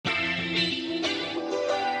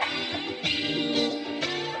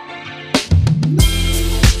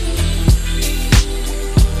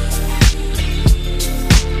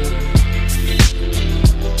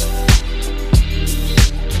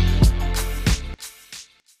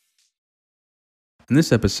In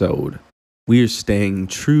this episode, we are staying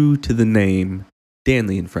true to the name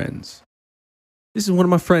Danley and Friends. This is one of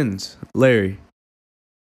my friends, Larry.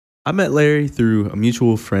 I met Larry through a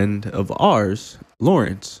mutual friend of ours,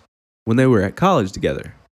 Lawrence, when they were at college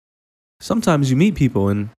together. Sometimes you meet people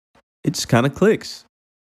and it just kind of clicks.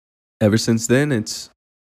 Ever since then, it's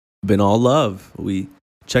been all love. We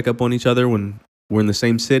check up on each other when we're in the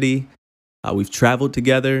same city. We've traveled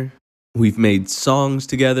together. We've made songs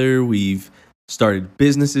together. We've started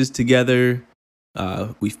businesses together.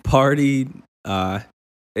 We've partied.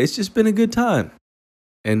 It's just been a good time.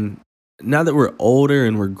 And now that we're older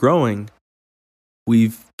and we're growing,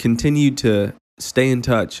 we've continued to stay in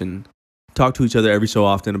touch and talk to each other every so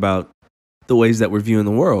often about the ways that we're viewing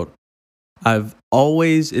the world. I've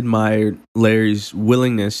always admired Larry's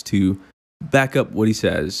willingness to back up what he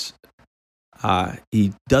says.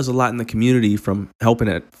 He does a lot in the community, from helping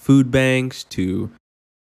at food banks to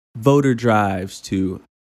voter drives to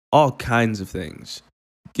all kinds of things,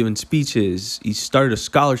 giving speeches. He started a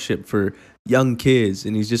scholarship for young kids,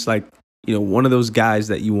 and he's just like, one of those guys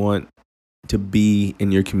that you want to be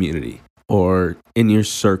in your community or in your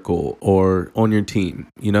circle or on your team,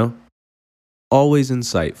 Always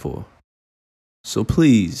insightful. So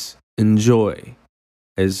please enjoy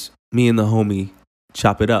as me and the homie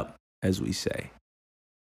chop it up, as we say.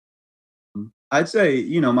 I'd say,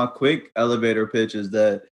 my quick elevator pitch is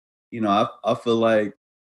that, I feel like,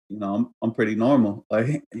 I'm pretty normal.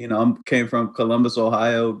 Like, I came from Columbus,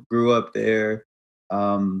 Ohio, grew up there,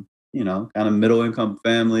 kind of middle income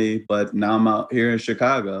family, but now I'm out here in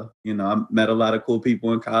Chicago. I met a lot of cool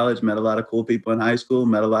people in college, met a lot of cool people in high school,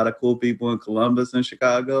 met a lot of cool people in Columbus and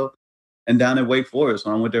Chicago, and down in Wake Forest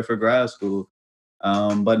when I went there for grad school.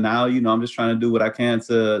 But now, I'm just trying to do what I can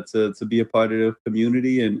to be a part of the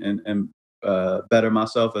community and better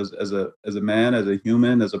myself as a man, as a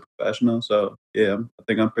human, as a professional. So yeah, I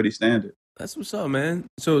think I'm pretty standard. That's what's up, man.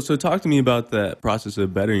 So talk to me about that process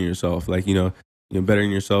of bettering yourself. Like,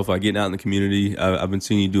 bettering yourself, like getting out in the community. I've been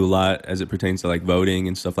seeing you do a lot as it pertains to like voting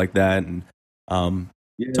and stuff like that. And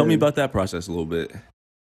tell me about that process a little bit.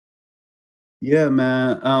 Yeah,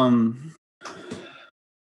 man.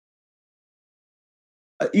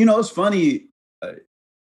 It's funny.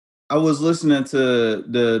 I was listening to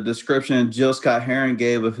the description Jill Scott Heron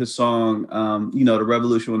gave of his song, The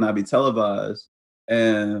Revolution Will Not Be Televised.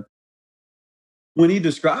 And when he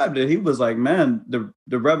described it, he was like, man,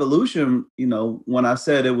 the revolution, when I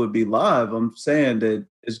said it would be live, I'm saying that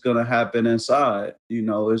it's going to happen inside.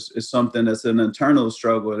 It's something that's an internal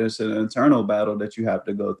struggle. It's an internal battle that you have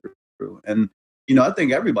to go through. And, I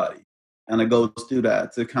think everybody kind of goes through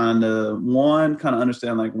that to kind of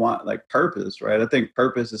understand like purpose, right? I think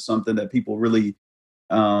purpose is something that people really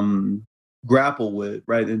grapple with,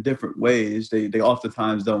 right, in different ways. They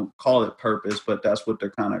oftentimes don't call it purpose, but that's what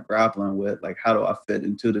they're kind of grappling with. Like, how do I fit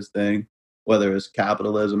into this thing, whether it's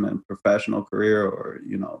capitalism and professional career or,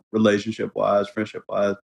 relationship wise, friendship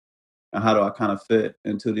wise, and how do I kind of fit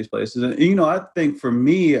into these places? And, I think for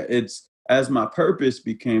me, it's as my purpose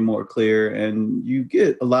became more clear and you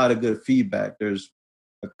get a lot of good feedback. There's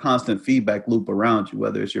a constant feedback loop around you,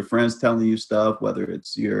 whether it's your friends telling you stuff, whether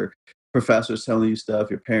it's your professors telling you stuff,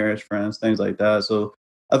 your parents, friends, things like that. So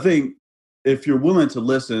I think if you're willing to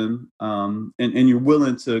listen and you're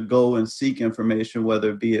willing to go and seek information,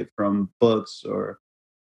 whether it be it from books or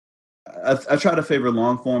I try to favor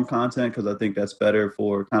long form content because I think that's better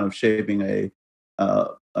for kind of shaping a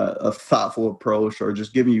thoughtful approach or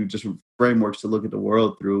just giving you just frameworks to look at the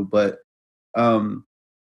world through. But I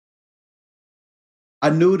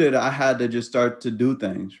knew that I had to just start to do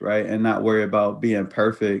things right and not worry about being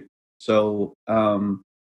perfect. So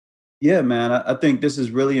yeah, man, I think this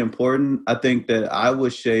is really important. I think that I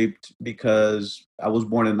was shaped because I was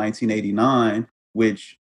born in 1989,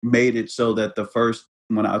 which made it so that the first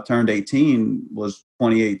when I turned 18 was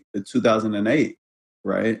 2008,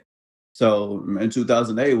 right? So in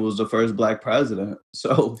 2008 was the first Black president.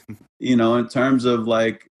 So, in terms of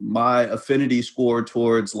like my affinity score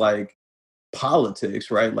towards like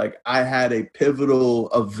politics, right? Like I had a pivotal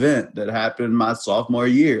event that happened my sophomore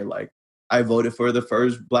year. Like I voted for the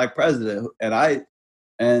first Black president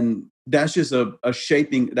and that's just a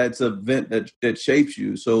shaping, that's an event that shapes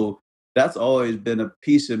you. So that's always been a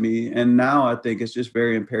piece of me. And now I think it's just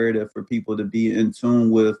very imperative for people to be in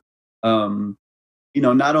tune with,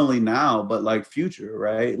 not only now, but like future,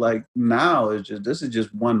 right? Like now this is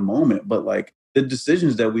just one moment, but like the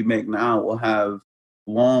decisions that we make now will have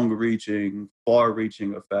long reaching, far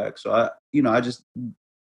reaching effects. So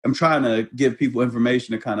I'm trying to give people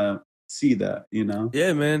information to kind of see that.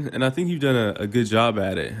 Yeah, man. And I think you've done a good job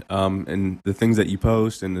at it. And the things that you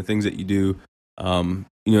post and the things that you do,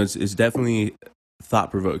 It's definitely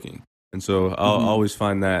thought provoking, and so I'll Hmm. always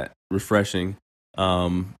find that refreshing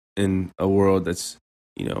in a world that's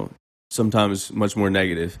sometimes much more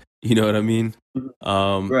negative. You know what I mean?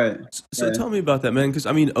 Um, Right. so Right. tell me about that, man, because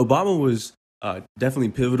I mean, Obama was definitely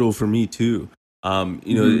pivotal for me too. Hmm.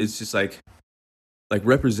 It's just like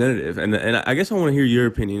representative, and I guess I want to hear your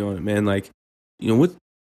opinion on it, man. Like, with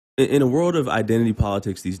in a world of identity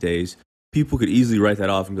politics these days, people could easily write that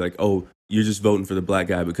off and be like, "Oh, you're just voting for the black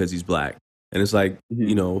guy because he's black." And it's like,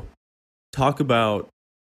 Hmm. talk about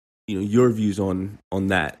your views on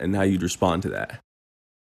that and how you'd respond to that.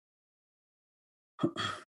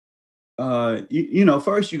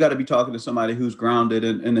 First you got to be talking to somebody who's grounded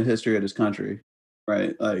in the history of this country,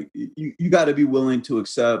 right? Like you got to be willing to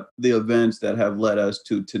accept the events that have led us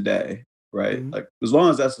to today, right? Hmm. Like as long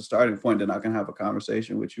as that's the starting point, then I can have a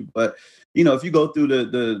conversation with you. But if you go through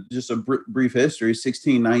the just a brief history,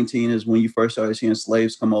 1619 is when you first started seeing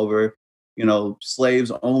slaves come over.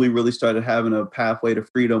 Slaves only really started having a pathway to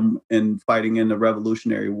freedom and fighting in the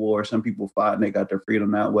Revolutionary War. Some people fought and they got their freedom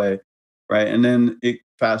that way, right? And then it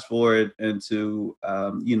fast forward into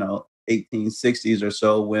 1860s or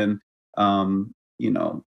so when um, you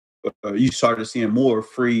know you started seeing more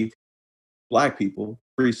free black people,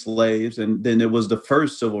 free slaves, and then it was the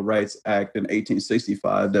first Civil Rights Act in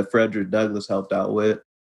 1865 that Frederick Douglass helped out with,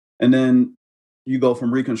 and then you go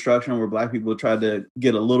from Reconstruction where black people tried to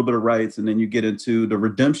get a little bit of rights, and then you get into the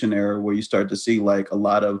Redemption era where you start to see like a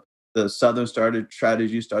lot of the Southern started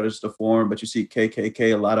strategies started to form, but you see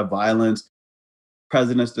KKK, a lot of violence,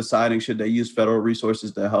 presidents deciding should they use federal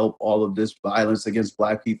resources to help all of this violence against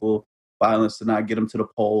black people, violence to not get them to the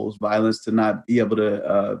polls, violence to not be able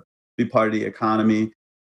to be part of the economy.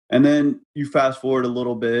 And then you fast forward a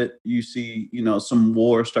little bit, you see, some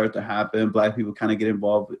wars start to happen. Black people kind of get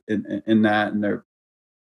involved in that, and they're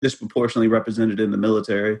disproportionately represented in the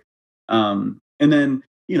military. And then,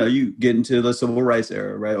 you get into the civil rights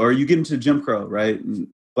era, right? Or you get into Jim Crow, right? And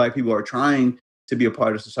black people are trying to be a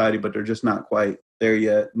part of society, but they're just not quite there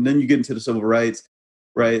yet. And then you get into the civil rights,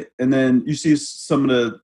 right? And then you see some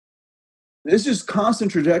of it's just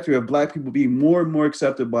constant trajectory of black people being more and more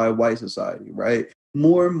accepted by white society, right?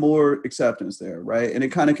 More and more acceptance there, right? And it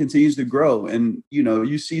kind of continues to grow. And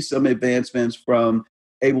you see some advancements from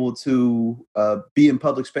able to be in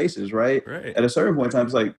public spaces, right? Right. At a certain point in time,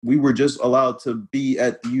 it's like we were just allowed to be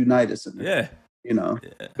at the United Center, Yeah. you know,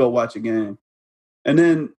 Yeah. go watch a game. And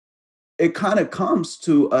then it kind of comes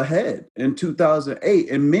to a head in 2008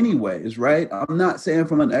 in many ways, right? I'm not saying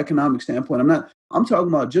from an economic standpoint. I'm talking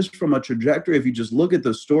about just from a trajectory. If you just look at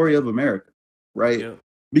the story of America, right? Yep.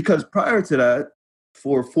 Because prior to that,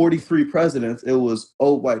 for 43 presidents, it was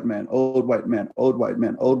old white man, old white man, old white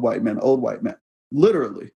man, old white man, old white man,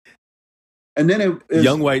 literally. And then it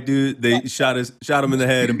Young is white dude, they shot him in the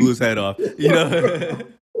head and blew his head off.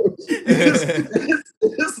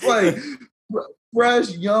 it's like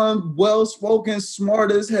fresh, young, well spoken,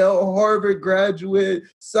 smart as hell, Harvard graduate,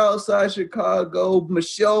 Southside Chicago.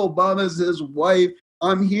 Michelle Obama's his wife.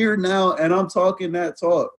 I'm here now and I'm talking that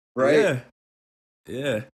talk, right? Yeah.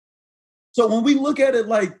 Yeah. So when we look at it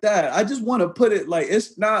like that, I just want to put it like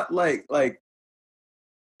it's not like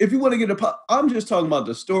if you want to get I'm just talking about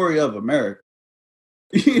the story of America.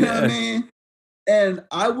 You know what I Yeah. mean? And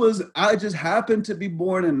I just happened to be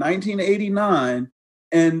born in 1989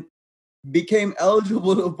 and became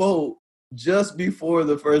eligible to vote just before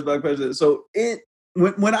the first black president. So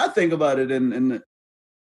when I think about it, and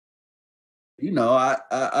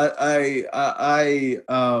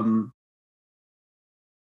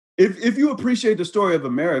if you appreciate the story of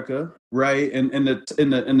America, right, and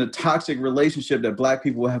the toxic relationship that black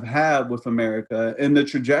people have had with America, and the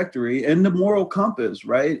trajectory and the moral compass,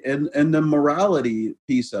 right, and the morality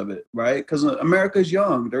piece of it, right, because America's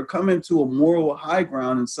young, they're coming to a moral high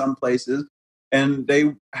ground in some places, and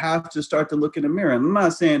they have to start to look in the mirror. And I'm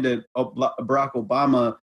not saying that Barack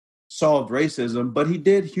Obama solved racism, but he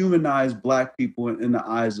did humanize black people in the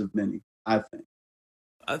eyes of many, I think.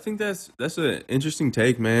 I think that's an interesting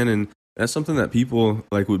take, man, and that's something that people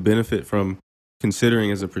like would benefit from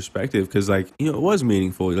considering as a perspective because, like, it was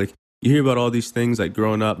meaningful. Like, you hear about all these things like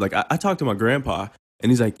growing up. Like, I talked to my grandpa,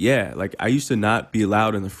 and he's like, "Yeah, like I used to not be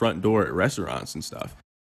allowed in the front door at restaurants and stuff."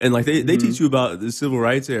 And like they Hmm. teach you about the civil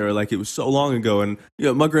rights era, like it was so long ago, and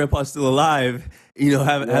my grandpa's still alive,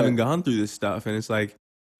 having Right. gone through this stuff, and it's like,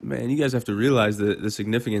 man, you guys have to realize the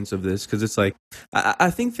significance of this because it's like I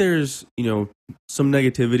think there's some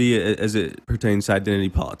negativity as it pertains to identity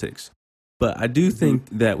politics. But I do Hmm. think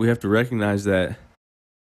that we have to recognize that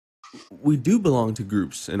we do belong to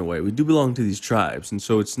groups in a way. We do belong to these tribes. And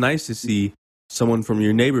so it's nice to see someone from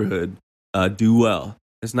your neighborhood do well.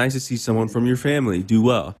 It's nice to see someone from your family do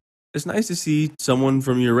well. It's nice to see someone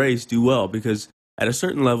from your race do well because at a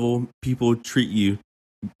certain level, people treat you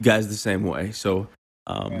guys the same way. So,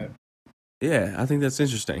 Right. um, yeah, I think that's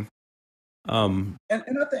interesting. Um, And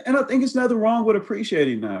I think it's nothing wrong with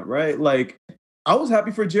appreciating that, right? Like, I was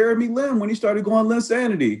happy for Jeremy Lin when he started going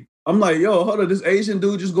Linsanity. I'm like, yo, hold on, this Asian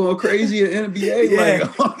dude just going crazy in NBA. yeah,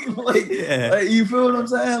 yeah, Like, you feel what I'm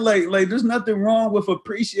saying? Like, there's nothing wrong with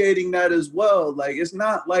appreciating that as well. Like, it's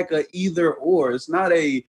not like a either or. It's not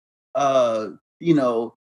a, uh, you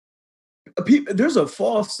know, there's a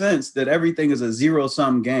false sense that everything is a zero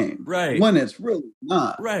sum game right, when it's really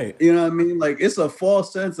not. right. You know what I mean? Like, it's a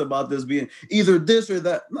false sense about this being either this or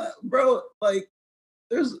that. Nah, bro, like,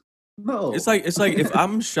 there's It's no. like it's like if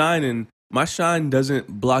I'm shining, my shine doesn't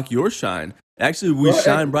block your shine. Actually, we Right.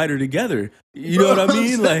 shine brighter together. You know Bro, what I I'm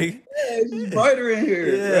mean? saying, Like, yeah, it's just brighter in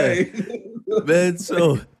here, yeah, right? man. Like,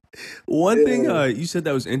 So one thing yeah. you said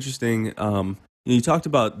that was interesting. You talked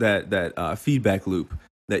about that feedback loop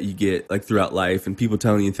that you get like throughout life and people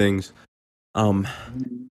telling you things. Um,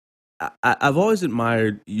 Mhm. I've always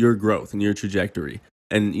admired your growth and your trajectory.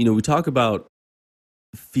 And we talk about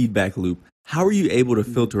feedback loop. How are you able to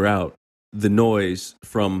Mhm. filter out the noise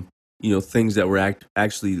from things that were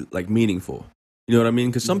actually like meaningful? You know what I mean?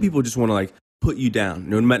 Because some Mhm. people just want to like put you down.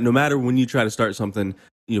 No matter when you try to start something,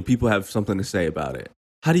 people have something to say about it.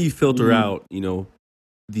 How do you filter Mhm. out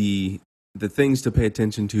the the things to pay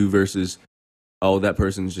attention to versus oh that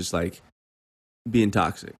person's just like being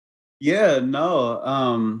toxic? Yeah, no.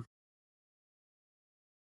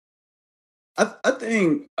 I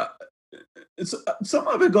think it's some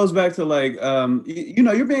of it goes back to like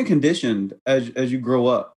you're being conditioned as you grow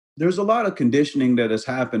up. There's a lot of conditioning that is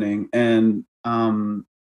happening, and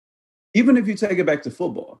even if you take it back to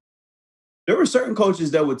football, there were certain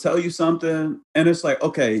coaches that would tell you something, and it's like,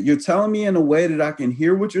 okay, you're telling me in a way that I can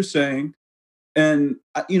hear what you're saying, and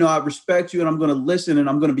I respect you, and I'm going to listen, and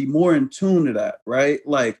I'm going to be more in tune to that, right?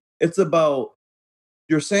 Like, it's about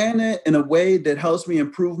you're saying it in a way that helps me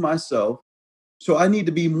improve myself, so I need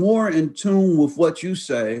to be more in tune with what you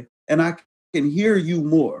say, and I can hear you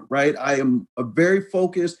more, right? I am a very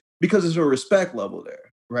focused because there's a respect level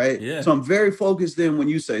there, right? Yeah, So I'm very focused in when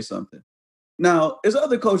you say something. Now, there's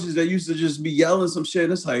other coaches that used to just be yelling some shit,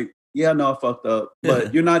 and it's like, yeah, no, I fucked up, yeah,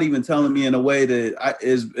 but you're not even telling me in a way that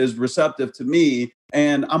is receptive to me,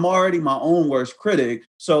 and I'm already my own worst critic,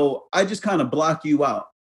 so I just kind of block you out,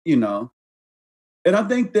 you know. And I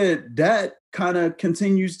think that kind of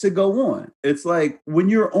continues to go on. It's like when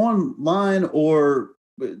you're online or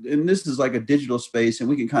and this is like a digital space, and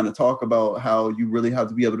we can kind of talk about how you really have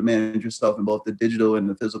to be able to manage yourself in both the digital and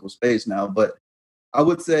the physical space now. But I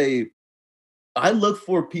would say I look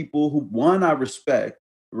for people who one I respect,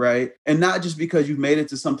 right? And not just because you've made it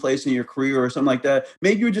to some place in your career or something like that.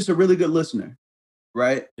 Maybe you're just a really good listener,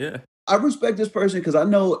 right? yeah, I respect this person because I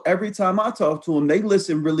know every time I talk to them, they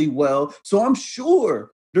listen really well. So I'm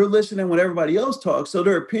sure they're listening when everybody else talks. So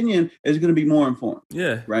their opinion is going to be more informed,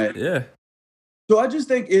 yeah, right? yeah, So I just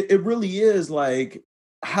think it really is like,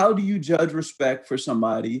 how do you judge respect for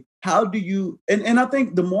somebody? How do you, and I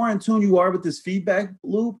think the more in tune you are with this feedback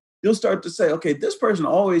loop, you'll start to say, okay, this person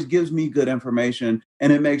always gives me good information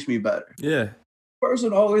and it makes me better. yeah,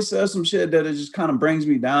 Person always says some shit that it just kind of brings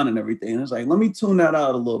me down and everything. And it's like, let me tune that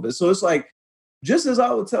out a little bit. So it's like, just as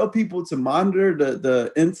I would tell people to monitor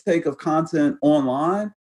the intake of content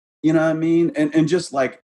online, you know what I mean? And just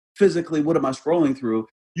like physically, what am I scrolling through?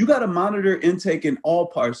 You got to monitor intake in all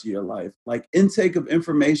parts of your life, like intake of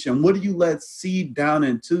information. What do you let seed down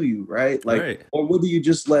into you, right? Like, right. or what do you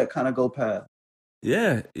just let kind of go past?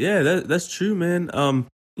 Yeah, yeah, that's true, man.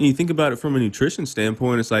 You think about it from a nutrition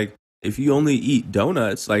standpoint, it's like if you only eat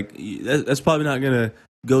donuts, like that's probably not gonna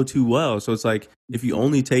go too well. So it's like if you Mhm.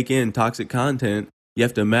 only take in toxic content, you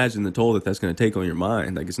have to imagine the toll that that's gonna take on your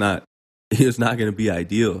mind. Like it's not, it's not gonna be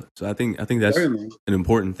ideal. So I think that's Certainly. an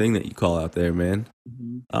important thing that you call out there, man.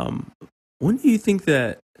 Mhm. Um, when do you think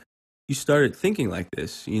that you started thinking like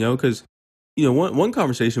this? Because one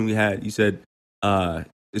conversation we had, you said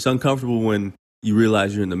it's uncomfortable when you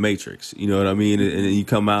realize you're in the matrix. You know what I mean? And then Mhm. you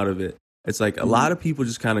come out of it. It's like a lot Mhm. of people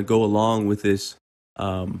just kind of go along with this,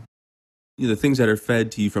 um, the things that are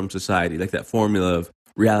fed to you from society, like that formula of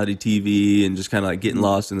reality TV and just kind of like getting Mhm.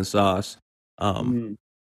 lost in the sauce. Um, Mhm.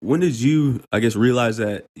 when did you, I guess, realize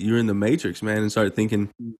that you're in the matrix, man, and start thinking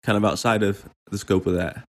Mhm. kind of outside of the scope of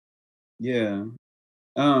that? Yeah.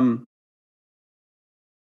 Um,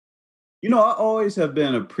 I always have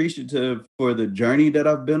been appreciative for the journey that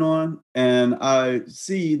I've been on, and I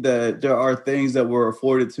see that there are things that were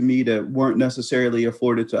afforded to me that weren't necessarily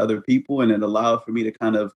afforded to other people, and it allowed for me to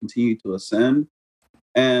kind of continue to ascend.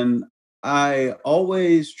 And I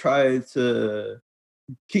always try to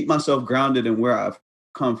keep myself grounded in where I've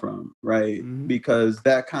come from, right? Mhm. Because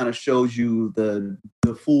that kind of shows you the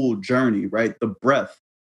full journey, right? The breadth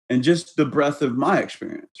and just the breadth of my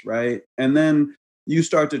experience, right? And then you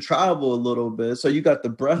start to travel a little bit. So you got the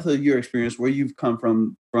breadth of your experience where you've come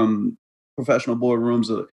from professional boardrooms,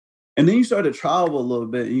 and then you start to travel a little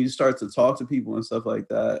bit and you start to talk to people and stuff like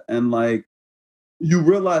that. And like you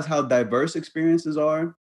realize how diverse experiences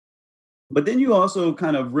are, but then you also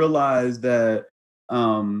kind of realize that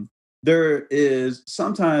um, there is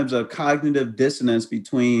sometimes a cognitive dissonance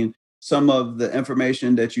between some of the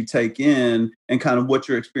information that you take in and kind of what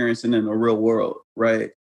you're experiencing in the real world,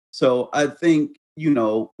 right? So I think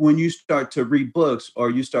when you start to read books or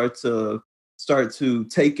you start to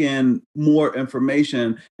take in more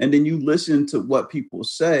information and then you listen to what people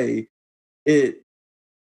say, it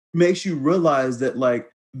makes you realize that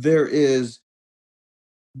like there is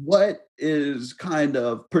what is kind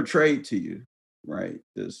of portrayed to you, right?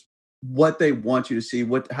 This what they want you to see,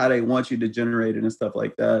 what how they want you to generate it and stuff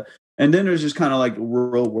like that. And then there's just kind of like the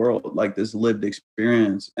real world, like this lived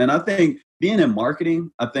experience. And I think being in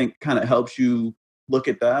marketing, I think kind of helps you look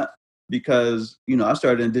at that because I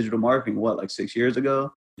started in digital marketing what like 6 years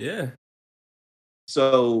ago. Yeah.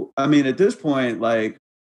 So I mean, at this point, like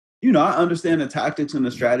I understand the tactics and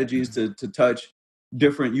the strategies to touch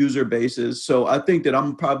different user bases. So I think that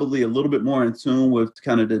I'm probably a little bit more in tune with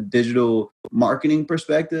kind of the digital marketing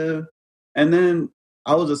perspective. And then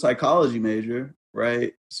I was a psychology major,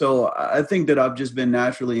 right? So I think that I've just been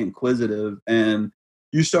naturally inquisitive, and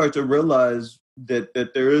you start to realize that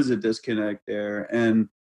there is a disconnect there. And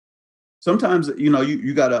sometimes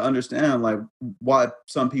you got to understand like why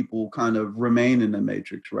some people kind of remain in the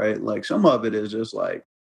matrix, right? Like some of it is just like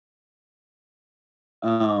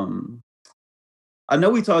um I know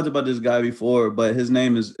we talked about this guy before, but his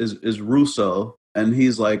name is Russo, and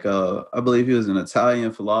he's like I believe he was an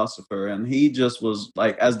Italian philosopher, and he just was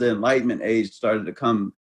like as the Enlightenment age started to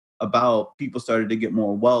come about, people started to get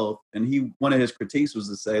more wealth, and he one of his critiques was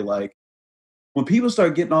to say like when people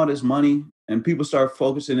start getting all this money and people start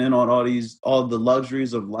focusing in on all the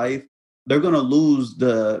luxuries of life, they're going to lose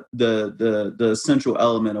the essential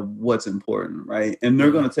element of what's important, right? And they're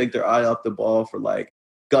Yeah. going to take their eye off the ball for like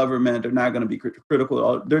government. They're not going to be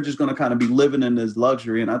critical. They're just going to kind of be living in this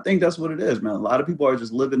luxury. And I think that's what it is, man. A lot of people are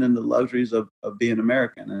just living in the luxuries of being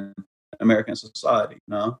American and American society,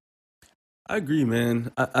 you know? I agree,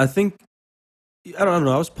 man. I think I don't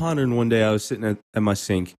know. I was pondering one day. I was sitting at my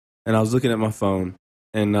sink and I was looking at my phone,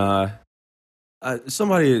 and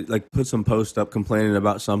somebody like put some post up complaining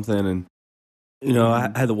about something, and I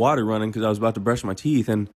Hmm. had the water running because I was about to brush my teeth,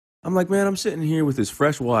 and I'm like, man, I'm sitting here with this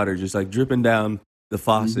fresh water just like dripping down the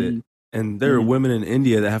faucet, Hmm. and there are Hmm. women in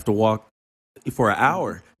India that have to walk for an Hmm.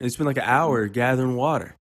 hour, and spend like an hour gathering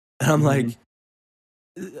water, and I'm Hmm. like,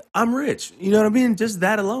 I'm rich. You know what I mean? Just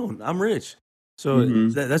that alone, I'm rich. So Hmm.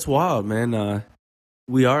 that's wild, man.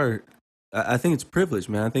 We are. I think it's privilege,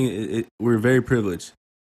 man. I think we're very privileged,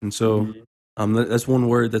 and so Hmm. that's one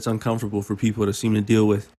word that's uncomfortable for people to seem to deal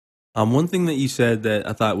with. One thing that you said that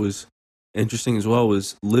I thought was interesting as well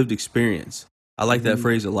was lived experience. I like that Hmm.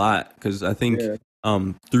 phrase a lot because I think Yeah.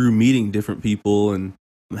 through meeting different people and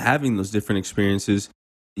having those different experiences,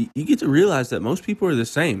 you get to realize that most people are the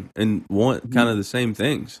same and want kind Mhm. of the same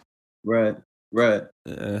things. Right, right,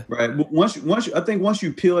 Uh, right. I think once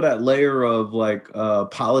you peel that layer of like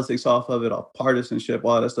politics off of it, or partisanship,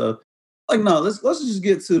 all that stuff, like no, let's just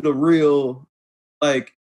get to the real.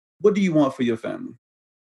 Like, what do you want for your family?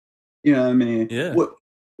 You know what I mean? yeah,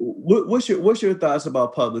 What's your thoughts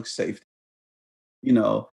about public safety?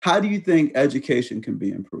 How do you think education can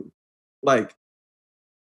be improved? Like,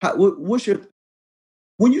 what's your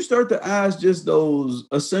when you start to ask just those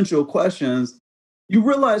essential questions, you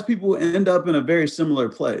realize people end up in a very similar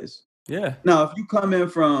place. yeah, Now, if you come in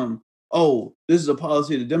from, oh, this is a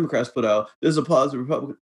policy the Democrats put out, this is a policy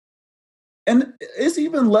Republican, and it's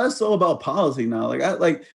even less so about policy now. Like I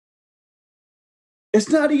like it's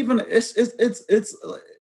not even it's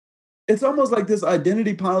almost like this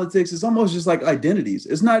identity politics. It's almost just like identities.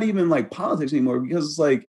 It's not even like politics anymore because it's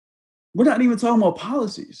like we're not even talking about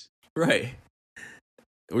policies. right.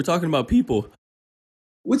 We're talking about people.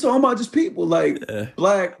 We're talking about just people like Yeah,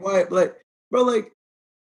 black, white, like bro, like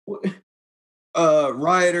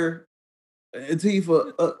Ryder,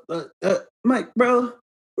 Antifa, Mike, bro,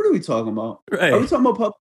 what are we talking about? Are we right. talking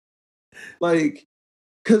about like?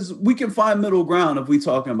 because we can find middle ground if we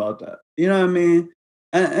talking about that. You know what I mean?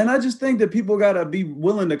 And I just think that people gotta be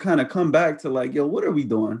willing to kind of come back to like, yo, what are we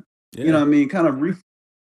doing? You know Yeah. what I mean? Kind of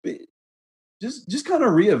just kind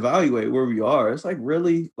of reevaluate where we are. It's like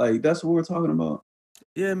really like that's what we're talking about.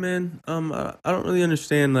 Yeah, man. I don't really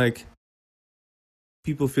understand like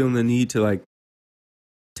people feeling the need to like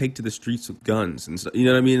take to the streets with guns and stuff. You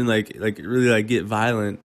know what I mean? And like really like get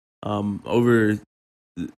violent over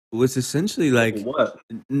what's essentially Over like what?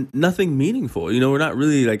 nothing meaningful. You know, we're not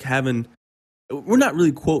really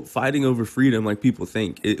quote fighting over freedom like people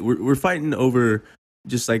think. We're fighting over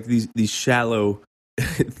just like these shallow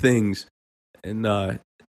things. And man,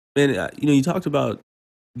 you know, you talked about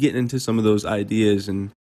getting into some of those ideas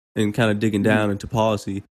and kind of digging Mhm, down into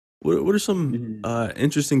policy. What are some mhm,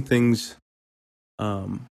 interesting things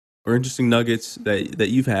um, or interesting nuggets that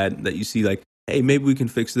you've had that you see like, hey, maybe we can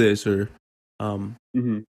fix this, or um,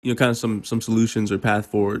 mhm. you know, kind of some solutions or path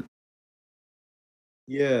forward.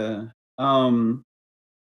 Yeah. Um,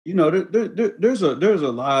 there's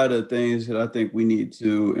a lot of things that I think we need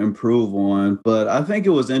to improve on, but I think it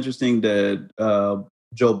was interesting that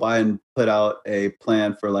Joe Biden put out a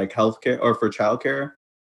plan for like healthcare or for childcare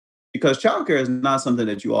because childcare is not something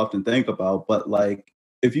that you often think about, but like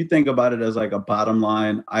if you think about it as like a bottom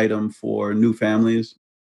line item for new families,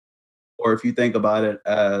 or if you think about it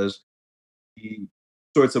as the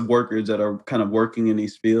sorts of workers that are kind of working in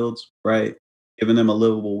these fields, right? Giving them a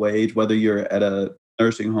livable wage, whether you're at a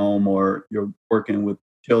nursing home or you're working with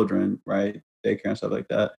children, right? Daycare and stuff like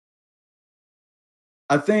that.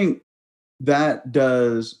 I think that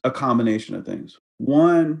does a combination of things.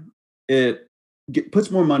 One, it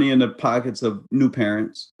puts more money in the pockets of new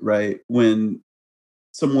parents, right? When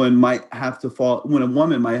a woman might have to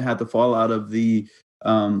fall out of the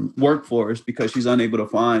workforce because she's unable to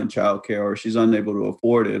find childcare or she's unable to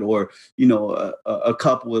afford it, or a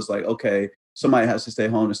couple is like, okay, somebody has to stay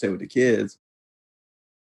home to stay with the kids.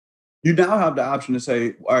 You now have the option to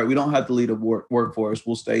say, all right, we don't have to leave the workforce.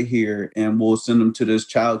 We'll stay here and we'll send them to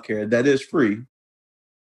this childcare that is free,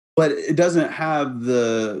 but it doesn't have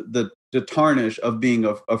the tarnish of being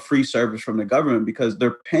a free service from the government because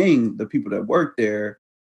they're paying the people that work there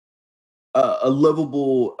a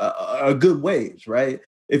livable, a good wage, right?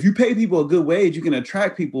 If you pay people a good wage, you can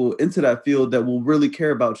attract people into that field that will really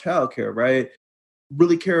care about childcare, right?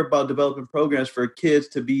 Really care about developing programs for kids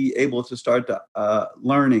to be able to start to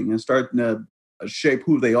learning and start to shape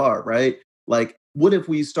who they are, right? Like, what if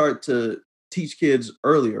we start to teach kids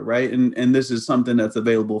earlier, right? And this is something that's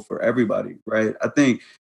available for everybody, right? I think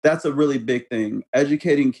that's a really big thing.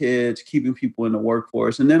 Educating kids, keeping people in the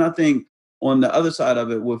workforce, and then I think on the other side of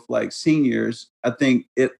it with like seniors, I think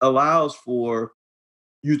it allows for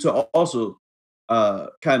you to also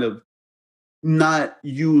kind of not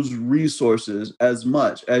use resources as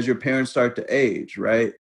much as your parents start to age,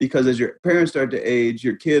 right? Because as your parents start to age,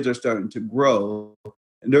 your kids are starting to grow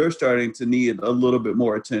and they're starting to need a little bit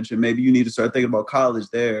more attention. Maybe you need to start thinking about college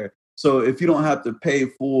there. So if you don't have to pay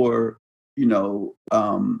for,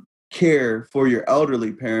 care for your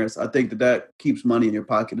elderly parents, I think that that keeps money in your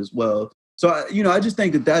pocket as well. So, I just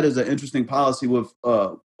think that that is an interesting policy with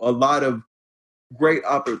a lot of great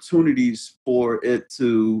opportunities for it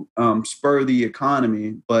to spur the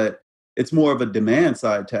economy, but it's more of a demand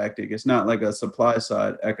side tactic. It's not like a supply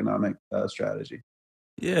side economic strategy.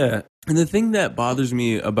 Yeah, and the thing that bothers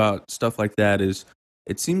me about stuff like that is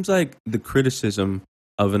it seems like the criticism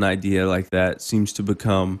of an idea like that seems to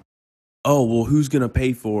become, oh, well, who's gonna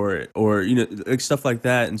pay for it? Or, you know, like stuff like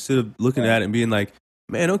that, instead of looking Right. at it and being like,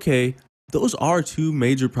 man, okay, those are two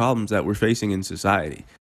major problems that we're facing in society.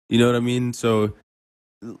 You know what I mean? So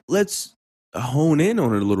let's hone in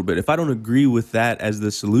on it a little bit. If I don't agree with that as the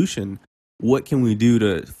solution, what can we do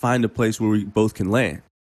to find a place where we both can land?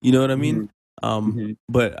 You know what I mean? Hmm. Hmm.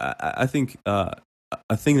 But I think a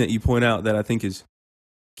thing that you point out that I think is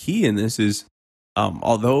key in this is,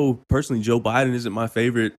 although personally Joe Biden isn't my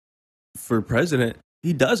favorite for president,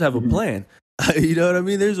 he does have a Hmm. plan. You know what I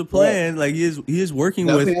mean? There's a Right. plan. Like he is working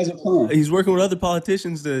with Definitely has a plan. he's working with other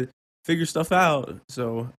politicians to figure stuff out.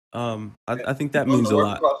 So I think He's that willing means to a work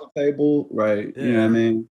lot. across the table, right? You know what I Yeah.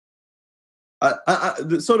 mean?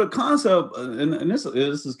 So the concept, and this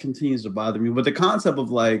is continues to bother me, but the concept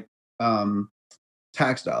of like um,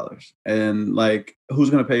 tax dollars and like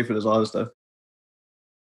who's going to pay for this, all this stuff.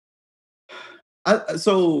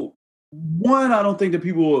 So one, I don't think that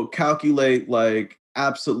people will calculate like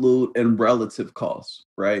absolute and relative costs,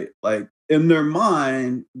 right? Like in their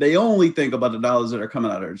mind, they only think about the dollars that are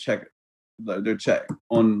coming out of their check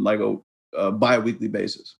on like a bi-weekly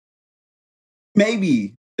basis.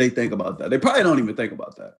 Maybe they think about that. They probably don't even think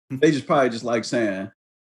about that. They just probably just like saying,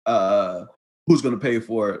 who's going to pay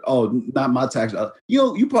for it? Oh, not my tax.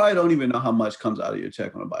 You probably don't even know how much comes out of your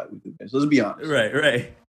check on a bi-weekly basis. Let's be honest.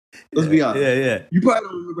 Right. Let's be honest. Yeah. You probably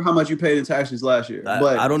don't remember how much you paid in taxes last year, I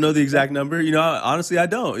but don't know the exact number. Honestly, I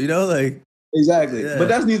don't. exactly. Yeah. But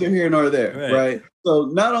that's neither here nor there, right? So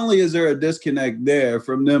not only is there a disconnect there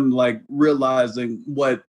from them like realizing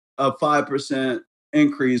what a 5%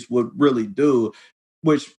 increase would really do,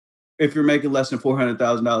 which if you're making less than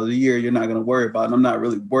 $400,000 a year, you're not going to worry about. And I'm not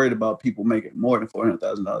really worried about people making more than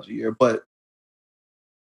 $400,000 a year. But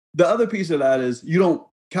the other piece of that is you don't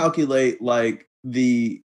calculate like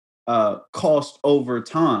the cost over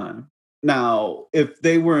time. Now, if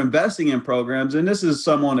they were investing in programs, and this is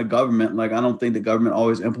some on the government, like I don't think the government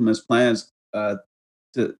always implements plans to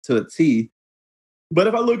a T. But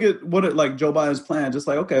if I look at like Joe Biden's plan, just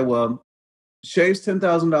like, okay, well, shaves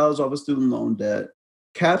 $10,000 off of student loan debt,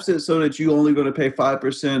 caps it so that you only going to pay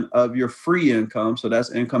 5% of your free income. So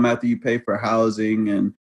that's income after you pay for housing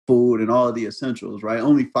and food and all of the essentials, right?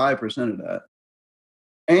 Only 5% of that.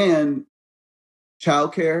 And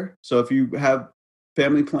childcare. So if you have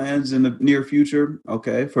family plans in the near future,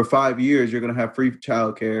 okay, for 5 years, you're going to have free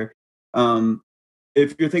childcare.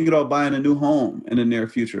 If you're thinking about buying a new home in the near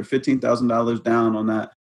future, $15,000 down on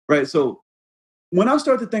that, right? So when I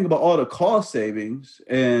start to think about all the cost savings,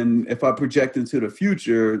 and if I project into the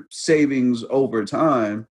future savings over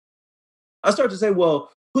time, I start to say, well,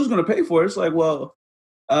 who's going to pay for it? It's like, well,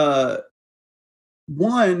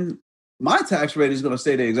 one, my tax rate is going to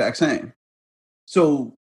stay the exact same.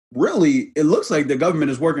 So really, it looks like the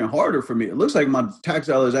government is working harder for me. It looks like my tax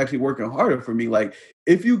dollar is actually working harder for me. Like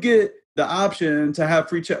if you get the option to have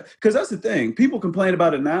free check, because that's the thing. People complain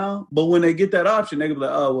about it now, but when they get that option, they can be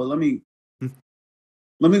like, oh, well, let me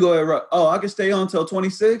go ahead. Oh, I can stay on until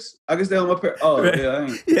 26. I can stay on my Oh, right. Yeah. I'm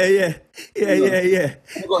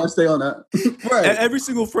going to stay on that. Right. Every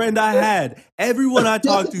single friend I had, everyone I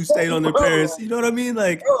talked to stayed on their parents. You know what I mean?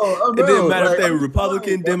 Like, it didn't matter if they were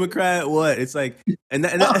Republican, Democrat, what. It's like, and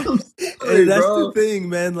that's the thing,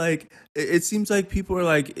 man. Like, it seems like people are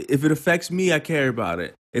like, if it affects me, I care about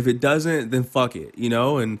it. If it doesn't, then fuck it,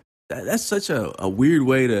 And that's such a weird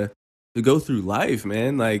way to go through life,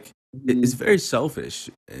 man. Like, it's very selfish,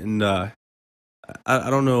 and I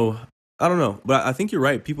don't know, but I think you're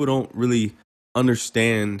right. People don't really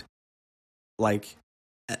understand like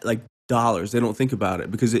dollars. They don't think about it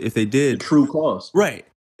because if they did, the true cost, right?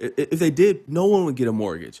 If they did, no one would get a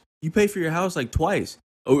mortgage. You pay for your house like twice,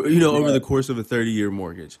 over the course of a 30-year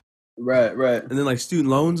mortgage, right? And then like student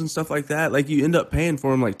loans and stuff like that, like you end up paying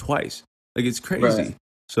for them like twice. Like it's crazy. Right.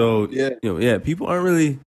 So people aren't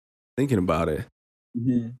really thinking about it.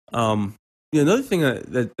 Mm-hmm. Another thing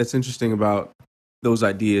that's interesting about those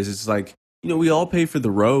ideas is like, we all pay for the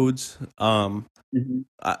roads. I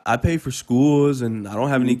pay for schools, and I don't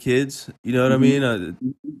have any kids. You know what I mean?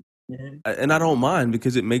 And I don't mind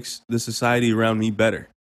because it makes the society around me better.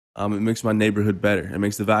 It makes my neighborhood better. It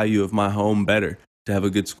makes the value of my home better to have a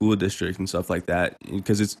good school district and stuff like that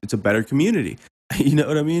because it's a better community. You know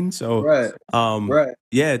what I mean? So,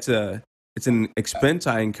 yeah, it's an expense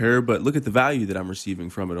I incur, but look at the value that I'm receiving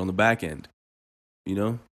from it on the back end.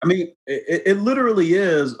 I mean, it literally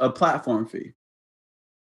is a platform fee.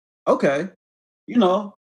 Okay.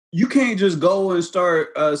 You can't just go and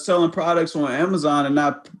start selling products on Amazon and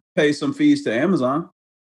not pay some fees to Amazon.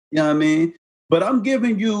 You know what I mean? But I'm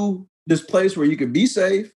giving you this place where you can be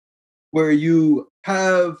safe, where you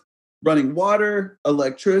have running water,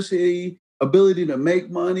 electricity, ability to make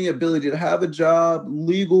money, ability to have a job,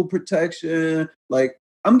 legal protection. Like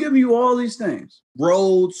I'm giving you all these things,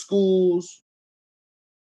 roads, schools,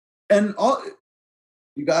 and all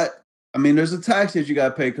you got. I mean, there's a tax that you got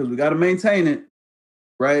to pay because we got to maintain it,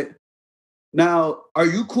 right? Now, are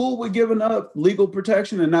you cool with giving up legal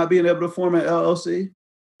protection and not being able to form an LLC?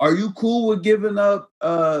 Are you cool with giving up,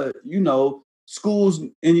 schools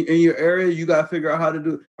in your area? You got to figure out how to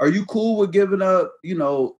do. Are you cool with giving up,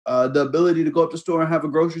 the ability to go up the store and have a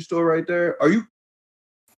grocery store right there? Are you?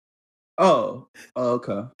 Oh,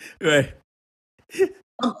 okay. Right.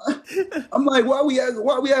 I'm like, why we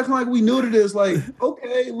acting like we new to this? Like,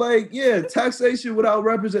 okay, like, yeah, taxation without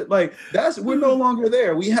we're no longer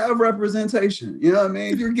there. We have representation. You know what I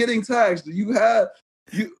mean? You're getting taxed.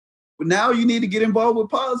 Now you need to get involved with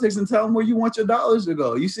politics and tell them where you want your dollars to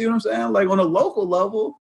go. You see what I'm saying? Like on a local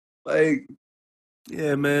level, like.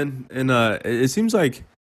 Yeah, man. And it seems like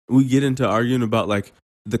we get into arguing about like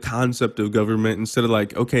the concept of government instead of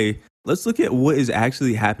like, okay, let's look at what is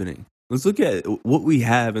actually happening. Let's look at what we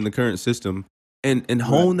have in the current system and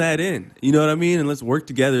hone that in. You know what I mean? And let's work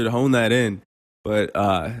together to hone that in. But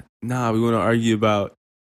we want to argue about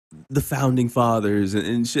the founding fathers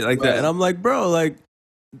and shit like that. And Right. I'm like, bro, like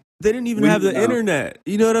they didn't even We have do the now. internet.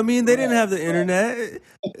 You know what I mean? They didn't Right. have the internet.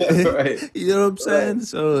 Right. Right. You know what I'm Right. saying?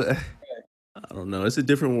 So I don't know. It's a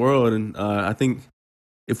different world, and I think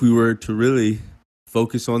if we were to really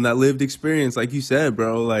focus on that lived experience, like you said,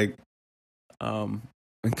 bro, like and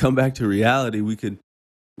come back to reality, we could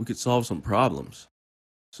solve some problems.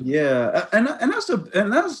 So, Yeah, and that's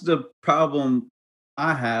the problem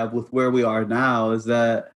I have with where we are now is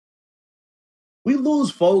that we lose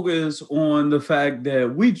focus on the fact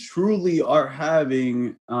that we truly are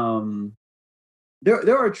having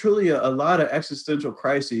there are truly a lot of existential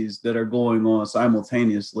crises that are going on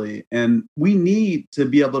simultaneously, and we need to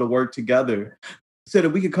be able to work together so that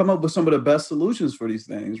we can come up with some of the best solutions for these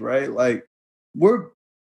things, right? Like we're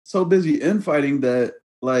so busy infighting that,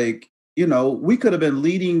 like, we could have been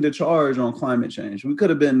leading the charge on climate change. We could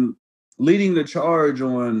have been leading the charge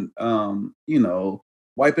on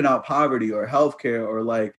wiping out poverty or healthcare or,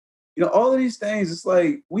 like, all of these things. It's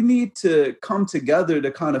like we need to come together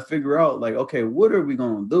to kind of figure out, like, okay, what are we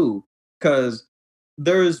gonna do? Because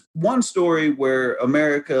there's one story where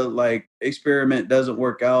America, like, experiment doesn't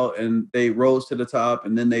work out and they rose to the top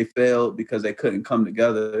and then they failed because they couldn't come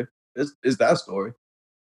together. Is that story.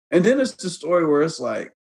 And then it's the story where it's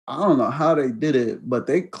like, I don't know how they did it, but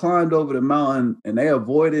they climbed over the mountain and they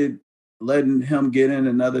avoided letting him get in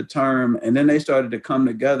another term. And then they started to come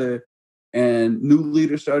together and new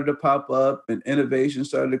leaders started to pop up and innovation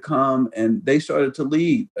started to come and they started to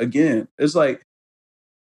lead again. It's like,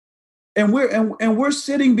 and we're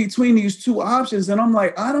sitting between these two options. And I'm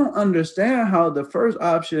like, I don't understand how the first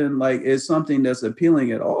option, like, is something that's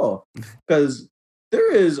appealing at all. Because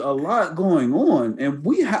there is a lot going on and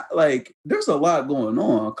we have, like, there's a lot going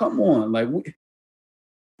on. Come on. Like,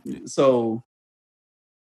 so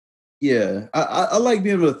yeah, I like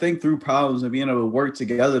being able to think through problems and being able to work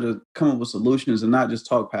together to come up with solutions and not just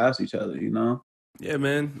talk past each other. yeah,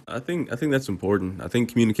 man, I think that's important. I think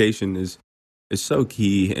communication is so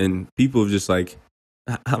key, and people have just like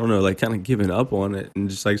I don't know, like kind of given up on it and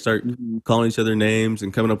just like start Hmm. calling each other names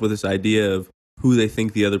and coming up with this idea of who they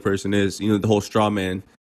think the other person is. You know, the whole straw man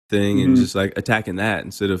thing, and Hmm. just like attacking that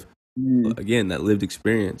instead of Hmm. again that lived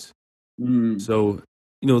experience. Hmm. So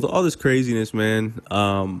with all this craziness, man,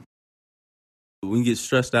 when you get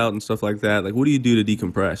stressed out and stuff like that, like what do you do to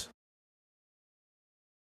decompress?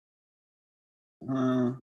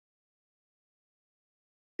 Uh,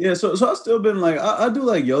 Yeah, so I've still been like I do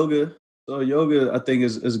like yoga. So yoga I think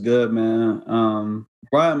is good, man.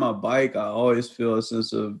 Riding my bike, I always feel a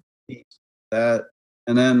sense of peace with that.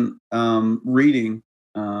 And then reading.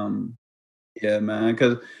 Um yeah, man.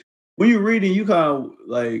 Cause when you're reading, you kind of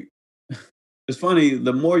like it's funny,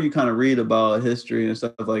 the more you kind of read about history and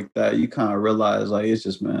stuff like that, you kind of realize, like, it's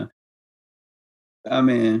just, man, I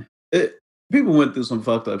mean, people went through some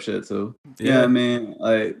fucked up shit too. You know what I Yeah, mean?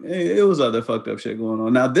 Like it was other fucked up shit going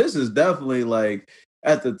on. Now this is definitely like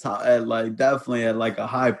at the top, at like definitely at like a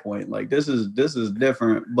high point. Like this is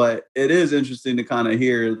different, but it is interesting to kind of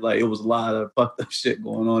hear, like, it was a lot of fucked up shit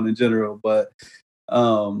going on in general. But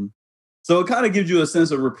um, so it kind of gives you a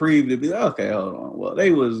sense of reprieve to be like, okay, hold on. Well,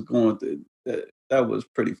 they was going through that. That was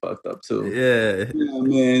pretty fucked up too. yeah. You know what I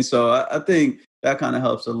mean? So I think that kind of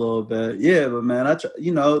helps a little bit. Yeah, but man, I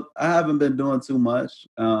haven't been doing too much.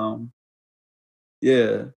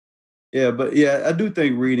 Yeah, yeah, but yeah, I do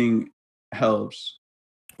think reading helps.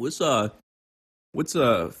 What's a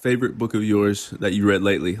favorite book of yours that you read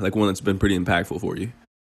lately? Like one that's been pretty impactful for you?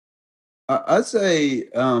 I'd say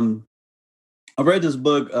I read this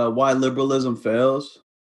book, "Why Liberalism Fails,"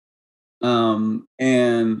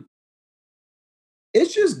 and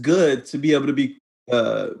it's just good to be able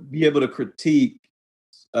to critique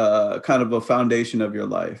kind of a foundation of your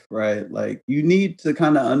life, right? Like you need to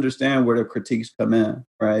kind of understand where the critiques come in,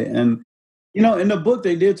 right? And in the book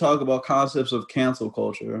they did talk about concepts of cancel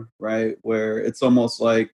culture, right? Where it's almost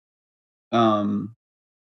like um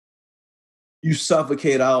you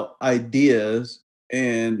suffocate out ideas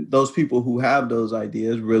and those people who have those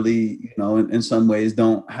ideas really, in some ways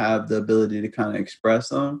don't have the ability to kind of express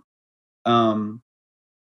them. Um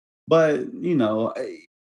but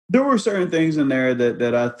there were certain things in there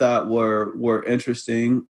that I thought were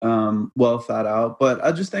interesting, well thought out. But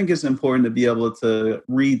I just think it's important to be able to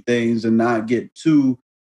read things and not get too,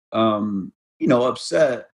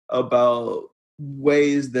 upset about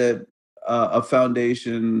ways that a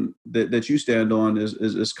foundation that you stand on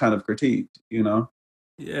is kind of critiqued.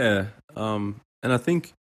 Yeah. And I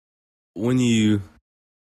think when you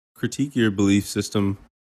critique your belief system,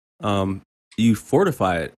 um, you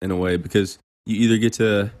fortify it in a way because you either get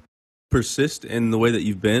to persist in the way that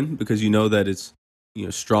you've been because you know that it's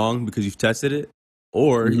strong because you've tested it,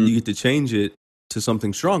 or Mm-hmm. you get to change it to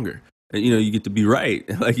something stronger. And, you get to be right.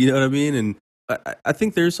 Like, you know what I mean? And I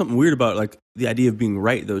think there's something weird about like the idea of being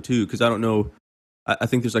right though too, because I don't know. I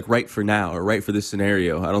think there's like right for now or right for this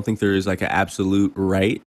scenario. I don't think there is like an absolute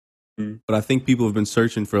right, Mm-hmm. but I think people have been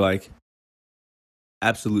searching for like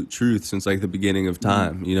absolute truth since like the beginning of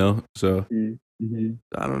time. So Mm-hmm.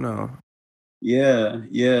 I don't know. Yeah,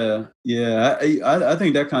 yeah, yeah. I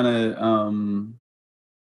think that kind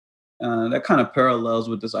of parallels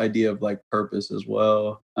with this idea of like purpose as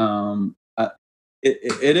well.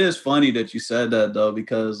 It is funny that you said that though,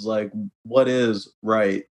 because like, what is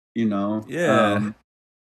right? You know, Yeah,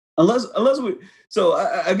 unless we. So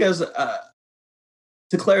I guess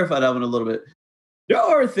to clarify that one a little bit, there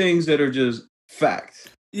are things that are just fact.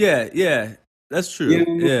 yeah. That's You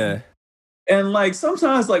true. know? Yeah, And like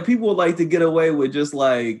sometimes like people like to get away with just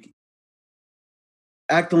like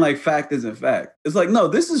acting like fact isn't fact. It's like, no,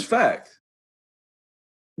 this is fact.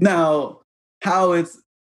 Now, how it's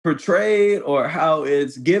portrayed or how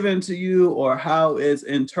it's given to you or how it's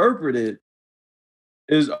interpreted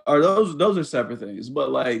those are separate things.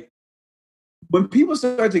 But like when people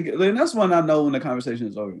start to get, and that's when I know when the conversation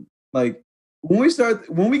is over. Like when we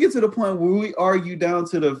get to the point where we argue down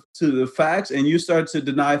to the facts and you start to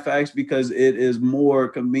deny facts because it is more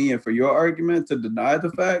convenient for your argument to deny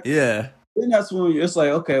the facts, yeah. then that's when it's like,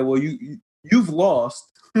 okay, well you've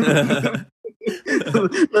lost. Let's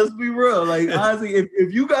be real. Like honestly,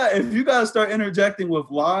 if you got to start interjecting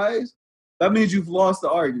with lies, that means you've lost the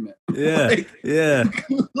argument. Yeah, like, yeah,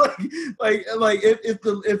 like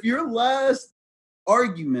if your last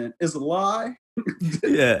argument is a lie,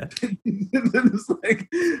 yeah. then it's like,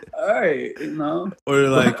 all right,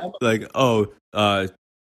 Or But oh,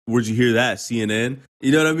 where'd you hear that? CNN?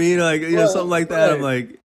 You know what I mean? Like, something like that. I'm right,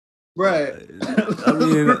 like, right, I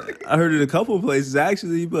mean, right, I heard it a couple of places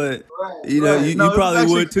actually, but right. you No, it was probably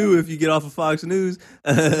actually would too if you get off of Fox News.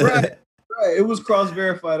 right. Right, it was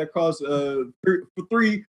cross-verified across 4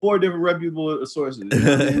 different reputable sources. You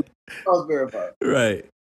know what I mean? Cross-verified. Right.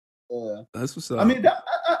 Yeah. That's what's I up. mean,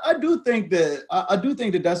 I do think that I do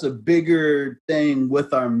think that that's a bigger thing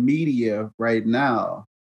with our media right now.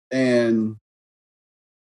 And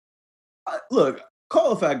look,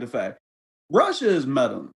 call a fact a fact. Russia is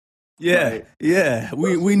meddling, Yeah, right? yeah.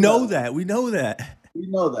 We Russia's know meddling. that. We know that. We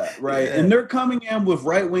know that, right? Yeah, And they're coming in with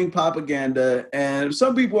right-wing propaganda, and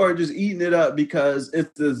some people are just eating it up because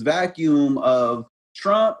it's this vacuum of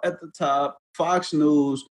Trump at the top, Fox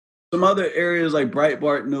News, some other areas like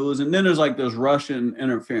Breitbart News, and then there's like this Russian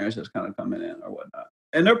interference that's kind of coming in or whatnot.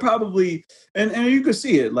 And they're probably, and you can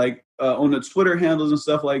see it like on the Twitter handles and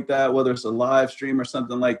stuff like that, whether it's a live stream or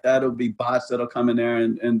something like that, it'll be bots that'll come in there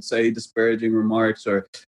and say disparaging remarks or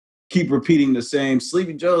keep repeating the same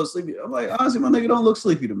Sleepy Joe, Sleepy. I'm like, honestly, my nigga don't look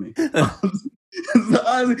sleepy to me.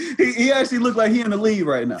 Honestly, he actually looked like he in the lead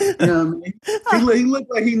right now. You know what I mean? He looked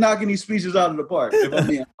like he knocking these speeches out of the park, if I'm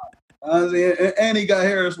being honest. Honestly, and he got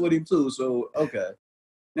Harris with him too. So okay.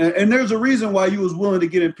 And there's a reason why you was willing to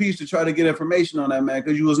get impeached to try to get information on that man,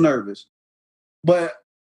 because you was nervous. But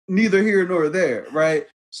neither here nor there, right?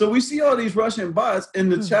 So we see all these Russian bots in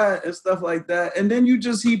the chat and stuff like that, and then you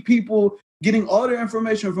just see people getting all their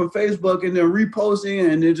information from Facebook and then reposting,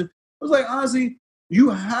 and it was like, honestly, you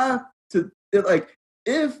have to like,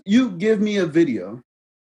 if you give me a video,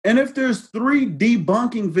 and if there's 3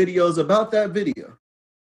 debunking videos about that video,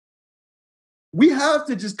 we have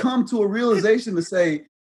to just come to a realization to say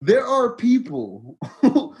there are people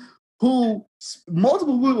who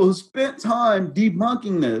multiple people who spent time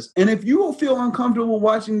debunking this. And if you will feel uncomfortable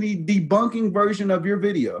watching the debunking version of your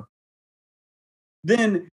video,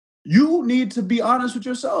 then you need to be honest with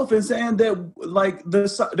yourself and saying that like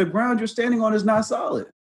the ground you're standing on is not solid.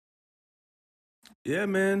 yeah,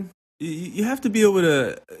 man. You have to be able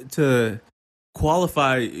to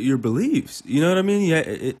qualify your beliefs. You know what I mean?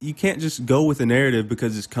 Yeah, you can't just go with a narrative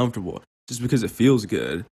because it's comfortable, just because it feels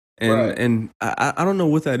good. Right. And I don't know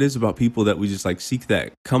what that is about people that we just like seek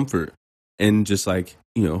that comfort and just like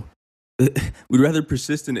we'd rather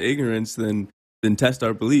persist in ignorance than test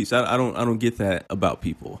our beliefs. I don't get that about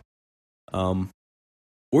people.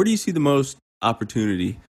 Where do you see the most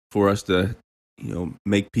opportunity for us to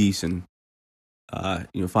make peace and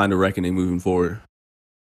find a reckoning moving forward?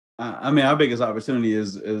 I mean, our biggest opportunity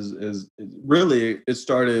is really, it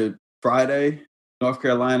started Friday. North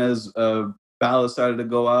Carolina's ballot started to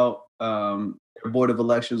go out. Their Board of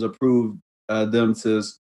Elections approved them to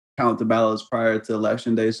count the ballots prior to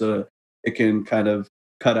Election Day, so it can kind of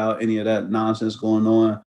cut out any of that nonsense going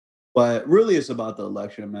on. But really, it's about the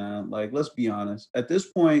election, man. Like, let's be honest. At this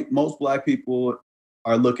point, most Black people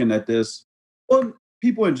are looking at this. Well,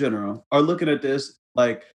 people in general are looking at this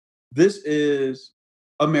like this is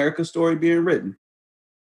America's story being written,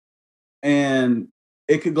 and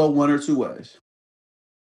it could go one or two ways.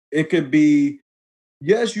 It could be,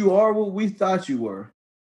 yes, you are what we thought you were.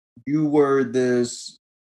 You were this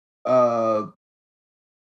uh,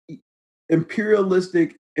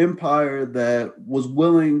 imperialistic empire that was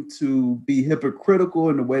willing to be hypocritical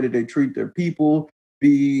in the way that they treat their people,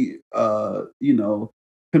 be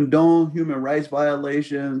condone human rights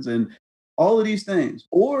violations and all of these things.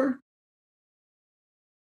 Or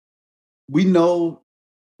we know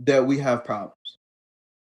that we have problems.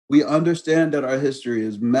 We understand that our history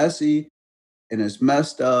is messy and it's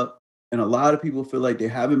messed up, and a lot of people feel like they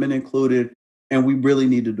haven't been included, and we really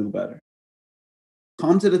need to do better.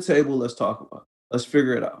 Come to the table, let's talk about it. Let's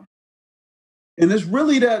figure it out. And it's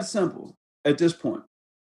really that simple at this point.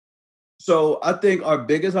 So I think our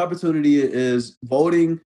biggest opportunity is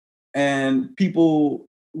voting and people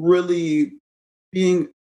really being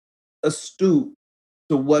astute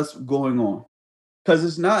to what's going on. Because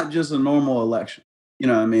it's not just a normal election. You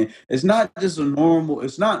know what I mean? It's not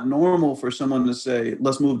normal for someone to say,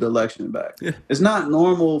 let's move the election back. Yeah. It's not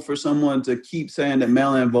normal for someone to keep saying that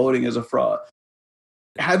mail-in voting is a fraud.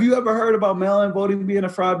 Have you ever heard about mail-in voting being a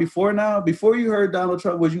fraud before now? Before you heard Donald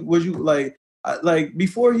Trump, was you like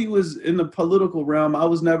before he was in the political realm, I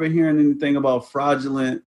was never hearing anything about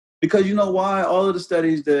fraudulent, because you know why? All of the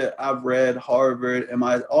studies that I've read, Harvard,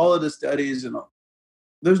 all of the studies,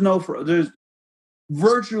 there's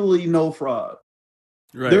virtually no fraud.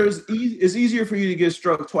 Right. It's easier for you to get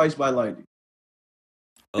struck twice by lightning,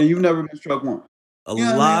 and you've never been struck once. A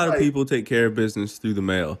lot of people take care of business through the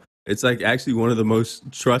mail. It's like actually one of the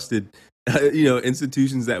most trusted,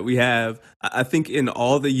 institutions that we have. I think in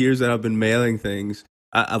all the years that I've been mailing things,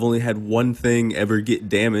 I've only had one thing ever get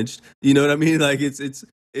damaged. You know what I mean? Like it's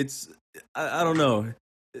I don't know.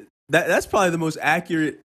 That's probably the most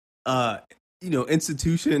accurate,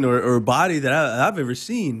 institution or body that I've ever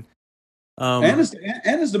seen. And it's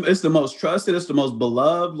the most trusted. It's the most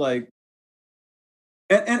beloved. Like,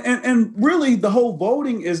 and really, the whole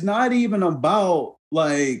voting is not even about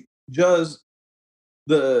like just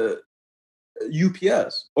the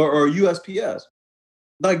UPS or USPS.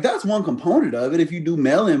 Like, that's one component of it. If you do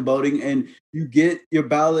mail-in voting and you get your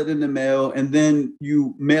ballot in the mail and then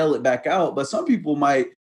you mail it back out, but some people might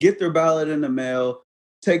get their ballot in the mail,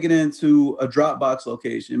 take it into a Dropbox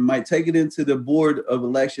location, might take it into the board of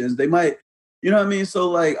elections. They might, you know what I mean? So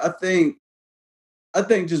like, I think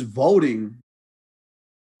just voting,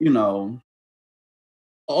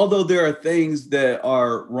 although there are things that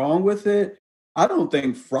are wrong with it, I don't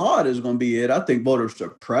think fraud is going to be it. I think voter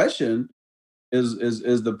suppression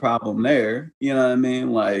is the problem there. You know what I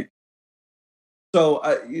mean? Like, so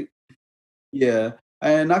yeah.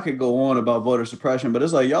 And I could go on about voter suppression, but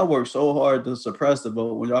it's like y'all work so hard to suppress the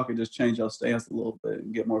vote when y'all could just change your stance a little bit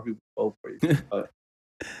and get more people to vote for you. But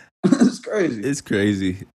it's crazy. It's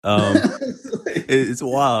crazy. It's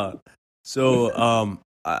wild. So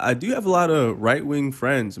I do have a lot of right wing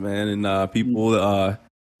friends, man, and people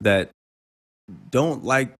that don't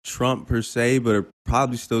like Trump per se, but are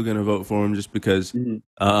probably still going to vote for him just because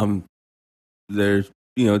they're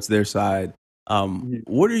it's their side.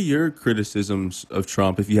 What are your criticisms of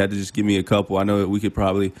Trump? If you had to just give me a couple, I know that we could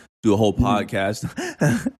probably do a whole podcast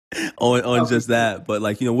on just that. But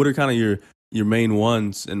like, what are kind of your main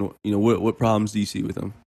ones, and what problems do you see with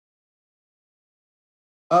them?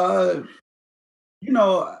 I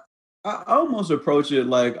almost approach it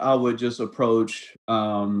like I would just approach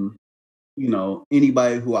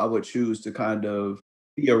anybody who I would choose to kind of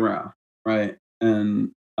be around, right?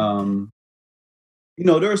 And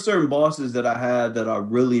there are certain bosses that I had that I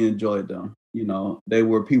really enjoyed them. They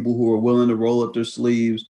were people who were willing to roll up their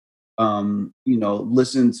sleeves,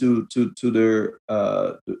 listen to their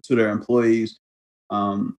employees,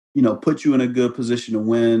 put you in a good position to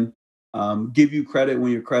win, give you credit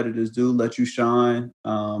when your credit is due, let you shine,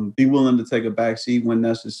 be willing to take a back seat when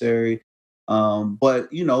necessary. But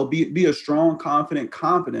be a strong, confident,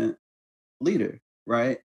 competent leader,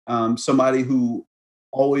 right? Somebody who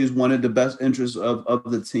always wanted the best interests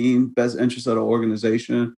of the team, best interests of the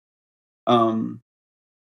organization. And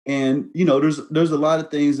there's a lot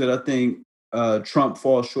of things that I think Trump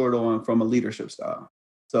falls short on from a leadership style.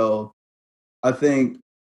 So I think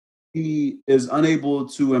he is unable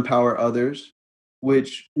to empower others,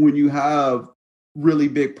 which when you have really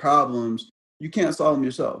big problems, you can't solve them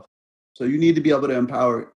yourself. So you need to be able to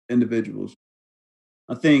empower individuals.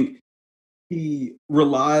 I think he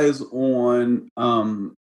relies on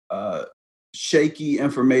shaky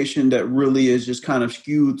information that really is just kind of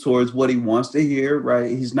skewed towards what he wants to hear, right?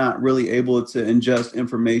 He's not really able to ingest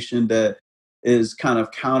information that is kind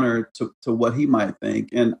of counter to what he might think.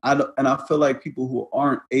 And I feel like people who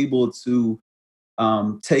aren't able to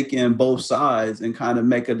take in both sides and kind of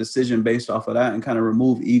make a decision based off of that and kind of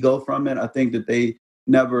remove ego from it, I think that they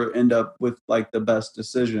never end up with like the best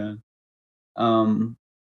decision. Um,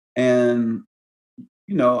 and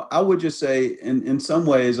I would just say in some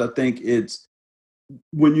ways, I think it's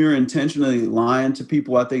when you're intentionally lying to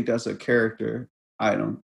people, I think that's a character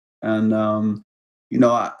item. And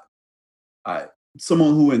I, I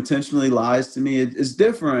someone who intentionally lies to me, it's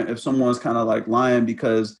different if someone's kind of like lying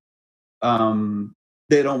because um,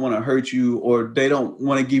 they don't want to hurt you or they don't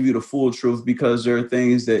want to give you the full truth because there are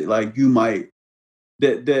things that like you might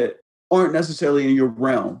that aren't necessarily in your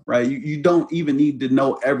realm, right? You don't even need to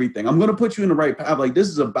know everything. I'm going to put you in the right path. Like this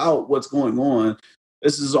is about what's going on.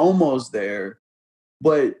 This is almost there,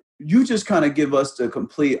 but you just kind of give us the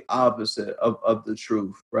complete opposite of the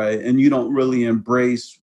truth, right? And you don't really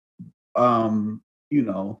embrace, you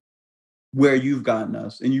know, where you've gotten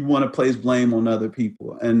us, and you want to place blame on other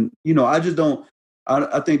people. And I just don't.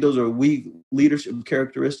 I think those are weak leadership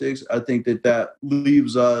characteristics. I think that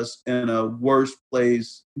leaves us in a worse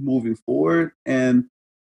place moving forward. And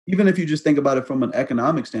even if you just think about it from an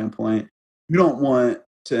economic standpoint, you don't want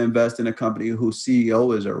to invest in a company whose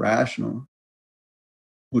CEO is irrational,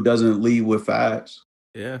 who doesn't lead with facts.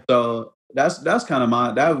 Yeah. So that's kind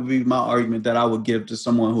of that would be my argument that I would give to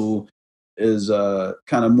someone who is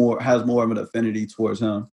kind of more has more of an affinity towards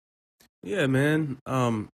him. Yeah, man.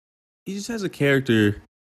 He just has a character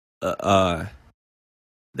uh, uh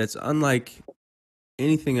that's unlike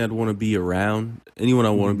anything I'd want to be around, anyone I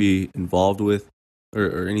want to Mhm. be involved with,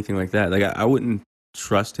 or anything like that. Like I wouldn't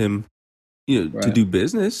trust him, to Right, do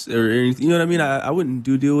business or anything. You know what I mean? I wouldn't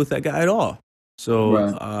do a deal with that guy at all. So,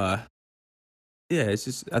 right. yeah, it's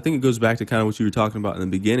just I think it goes back to kind of what you were talking about in the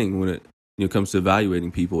beginning when it comes to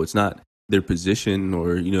evaluating people. It's not their position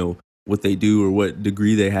or what they do or what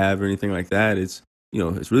degree they have or anything like that. It's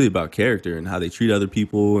really about character and how they treat other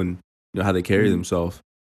people and how they carry Mhm. themselves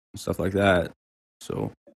and stuff like that.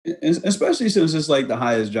 So Especially since it's like the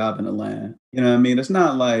highest job in the land. You know what I mean? It's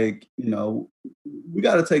not like, we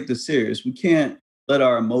got to take this serious. We can't let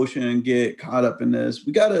our emotion get caught up in this.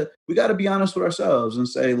 We got to be honest with ourselves and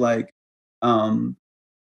say like, um,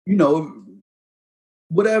 you know,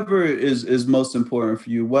 whatever is most important for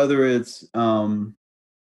you, whether it's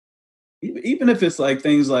even if it's like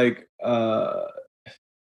things like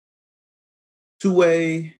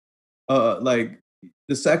two-way, like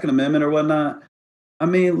the Second Amendment or whatnot. I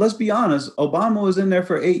mean, let's be honest. Obama was in there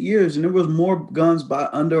for 8 years, and there was more guns by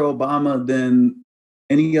under Obama than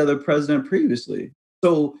any other president previously.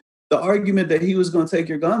 So the argument that he was going to take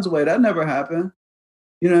your guns away, that never happened.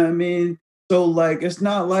 You know what I mean? So like, it's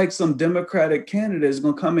not like some Democratic candidate is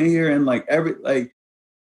going to come in here and like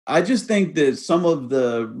I just think that some of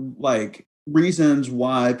the like reasons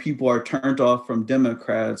why people are turned off from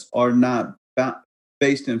Democrats are not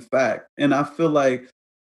based in fact. And I feel like,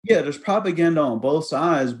 yeah, there's propaganda on both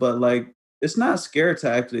sides, but like it's not scare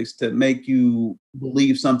tactics to make you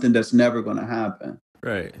believe something that's never going to happen.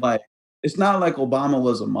 right. Like it's not like Obama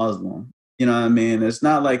was a Muslim. You know what I mean? It's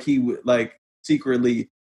not like he would like secretly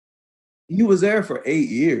he was there for 8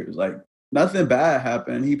 years. Like nothing bad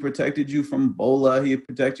happened. He protected you from Ebola. He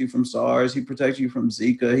protected you from SARS. He protected you from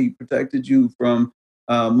Zika. He protected you from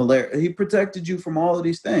malaria. He protected you from all of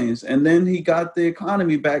these things. And then he got the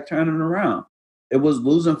economy back turning around. It was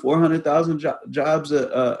losing 400,000 jobs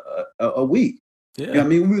a week. You know Yeah. what I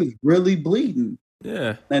mean? We was really bleeding.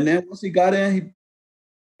 Yeah. And then once he got in,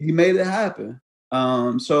 he made it happen.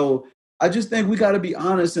 So I just think we got to be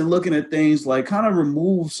honest and looking at things like kind of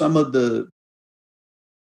remove some of the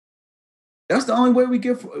that's the only way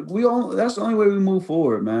that's the only way we move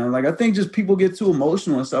forward, man. Like I think just people get too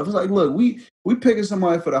emotional and stuff. It's like, look, we picking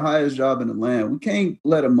somebody for the highest job in the land. We can't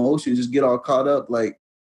let emotion just get all caught up. Like,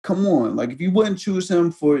 come on. Like if you wouldn't choose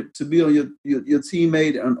him to be on your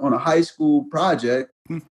teammate on a high school project,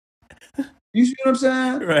 you see what I'm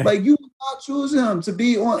saying? Right. Like you would not choose him to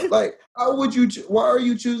be on. Like how would you? Why are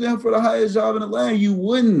you choosing him for the highest job in the land? You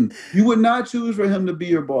wouldn't. You would not choose for him to be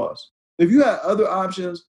your boss. If you had other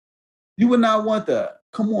options, you would not want that.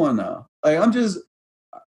 Come on now. Like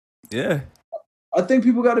Yeah. I think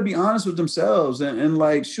people got to be honest with themselves and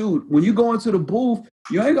like, shoot, when you go into the booth,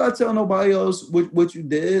 you ain't got to tell nobody else what you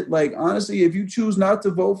did. Like, honestly, if you choose not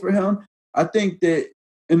to vote for him, I think that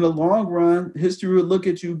in the long run, history will look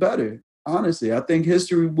at you better. Honestly, I think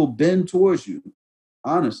history will bend towards you.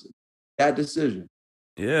 Honestly, that decision.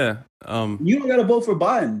 Yeah. You don't got to vote for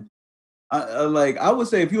Biden. I would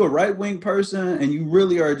say if you're a right wing person and you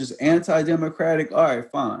really are just anti-democratic, all right,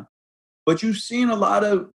 fine. But you've seen a lot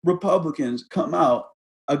of Republicans come out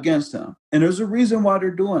against him, and there's a reason why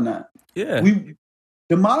they're doing that. Yeah. We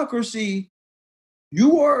democracy.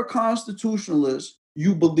 You are a constitutionalist.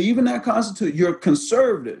 You believe in that constitution. You're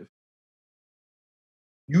conservative.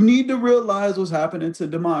 You need to realize what's happening to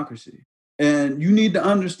democracy. And you need to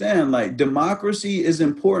understand, like, democracy is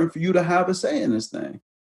important for you to have a say in this thing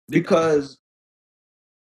because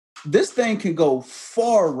this thing can go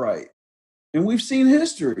far right. And we've seen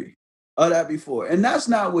history of that before. And that's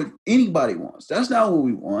not what anybody wants. That's not what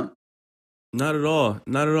we want. Not at all.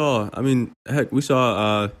 Not at all. I mean, heck, we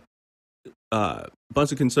saw a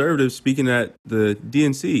bunch of conservatives speaking at the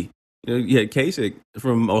DNC. You know, you had Kasich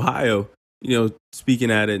from Ohio, you know,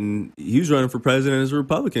 speaking at it, and he was running for president as a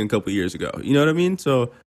Republican a couple of years ago. You know what I mean?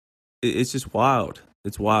 So it's just wild.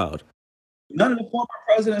 It's wild. None of the former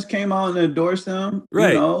presidents came out and endorsed him.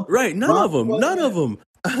 Right. You know, right. None of them. None of them.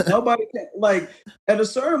 Nobody can, like, at a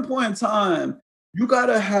certain point in time, you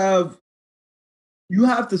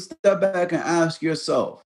have to step back and ask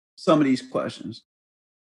yourself some of these questions.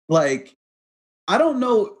 Like, I don't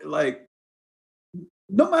know, like,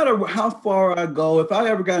 no matter how far I go, if I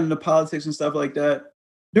ever got into politics and stuff like that,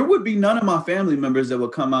 there would be none of my family members that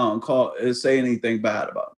would come out and call and say anything bad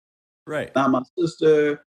about me. Right. Not my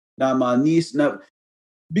sister, not my niece,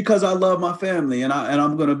 because I love my family and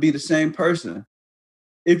I'm gonna be the same person.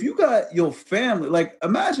 If you got your family, like,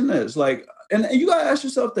 imagine this, like, and you gotta ask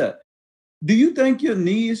yourself that. Do you think your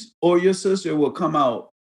niece or your sister will come out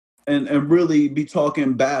and really be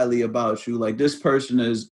talking badly about you? Like, this person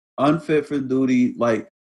is unfit for duty. Like,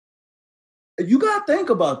 you gotta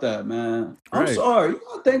think about that, man. I'm Right. sorry. You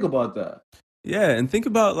gotta think about that. Yeah, and think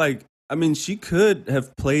about, like, I mean, she could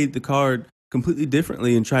have played the card completely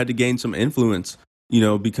differently and tried to gain some influence, you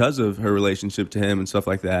know, because of her relationship to him and stuff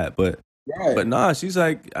like that. But Right. nah, she's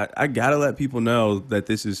like, I gotta let people know that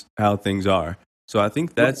this is how things are. So I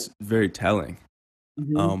think that's very telling.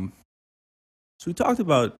 Mm-hmm. So we talked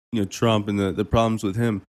about, you know, Trump and the problems with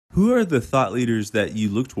him. Who are the thought leaders that you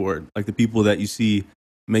look toward, like the people that you see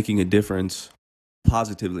making a difference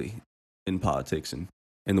positively in politics and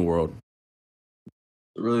in the world?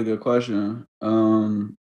 A really good question.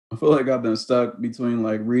 I feel like I've been stuck between,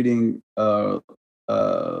 like, reading uh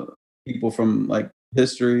people from, like,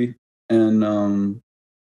 history and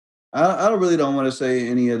I really don't want to say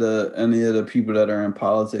any of the people that are in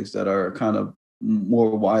politics that are kind of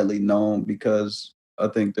more widely known, because I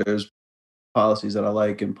think there's policies that I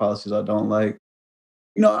like and policies I don't like.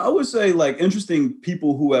 You know, I would say, like, interesting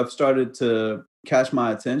people who have started to catch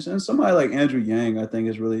my attention. Somebody like Andrew Yang, I think,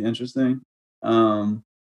 is really interesting. Um,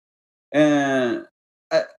 and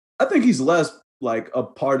I, I think he's less like a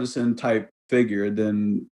partisan type figure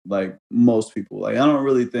than, like, most people. Like, I don't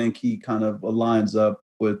really think he kind of aligns up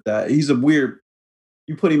with that. He's a weird.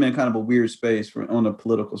 You put him in kind of a weird space on the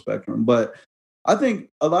political spectrum, but I think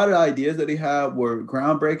a lot of the ideas that he had were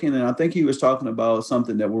groundbreaking, and I think he was talking about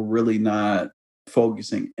something that we're really not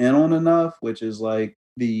focusing in on enough, which is, like,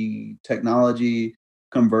 the technology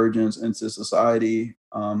convergence into society,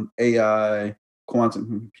 AI, quantum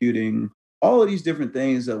computing, all of these different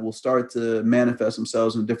things that will start to manifest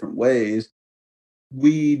themselves in different ways.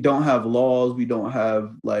 We don't have laws. We don't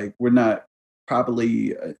have, like, we're not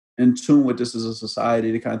properly in tune with this as a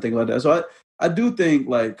society to kind of think about that. So I do think,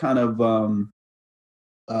 like, kind of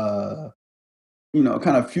uh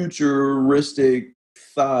kind of futuristic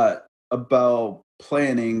thought about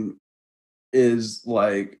planning is,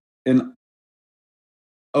 like, an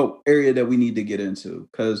area that we need to get into,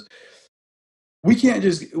 because we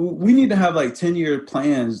need to have, like, 10-year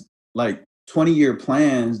plans, like 20-year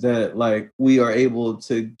plans that, like, we are able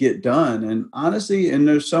to get done. And honestly, and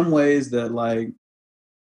there's some ways that, like,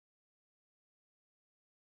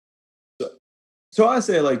 so I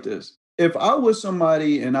say it like this. If I was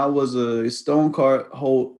somebody and I was a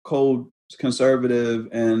cold conservative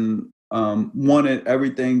and wanted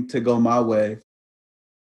everything to go my way,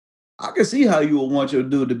 I can see how you would want your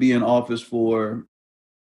dude to be in office for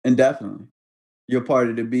indefinitely. Your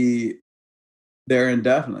party to be there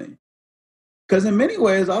indefinitely. Because in many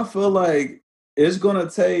ways, I feel like it's going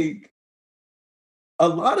to take a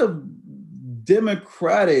lot of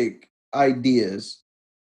democratic ideas,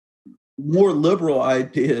 more liberal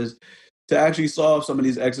ideas, to actually solve some of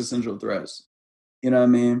these existential threats. You know what I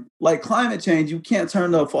mean? Like, climate change, you can't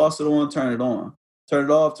turn the faucet on, turn it on, turn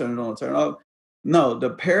it off, turn it on, turn it off. No,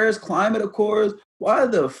 the Paris Climate Accords, why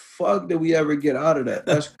the fuck did we ever get out of that?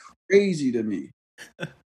 That's crazy to me.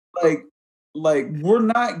 Like, we're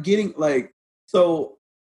not getting, like, so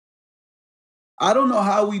I don't know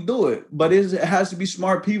how we do it, but it has to be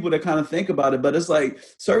smart people that kind of think about it. But it's like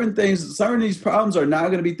certain things, certain of these problems are not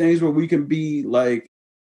going to be things where we can be like,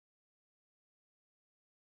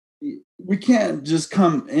 we can't just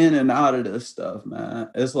come in and out of this stuff, man.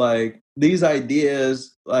 It's like these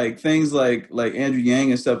ideas, like things like Andrew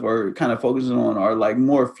Yang and stuff are kind of focusing on are like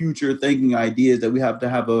more future thinking ideas that we have to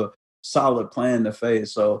have a solid plan to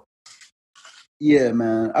face. So yeah,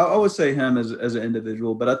 man, I would say him as an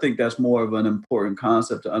individual, but I think that's more of an important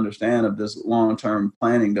concept to understand of this long term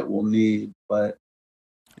planning that we'll need. But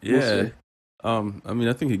we'll Yeah. see. I mean,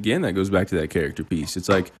 I think again that goes back to that character piece. It's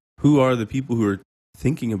like, who are the people who are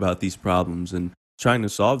thinking about these problems and trying to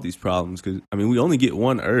solve these problems? Because I mean, we only get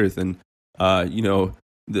one Earth, and you know,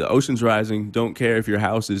 the ocean's rising. Don't care if your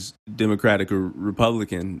house is Democratic or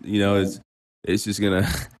Republican. You know, Right. it's just gonna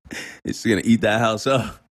it's gonna eat that house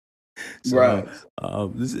up. So Right.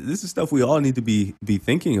 this is stuff we all need to be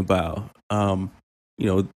thinking about. You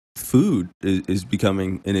know, food is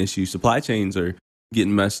becoming an issue. Supply chains are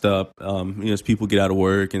getting messed up. You know, as people get out of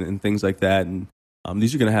work and things like that, and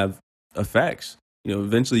these are going to have effects. You know,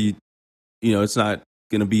 eventually, you know, it's not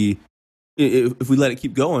going to be. If we let it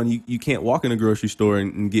keep going, you can't walk in a grocery store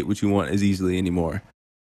and get what you want as easily anymore.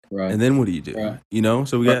 Right. And then what do you do? Right. You know,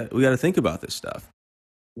 so Right. we got to think about this stuff.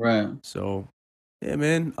 Right. So yeah,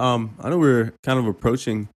 man. I know we're kind of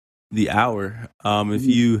approaching the hour. If Mhm.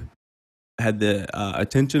 you had the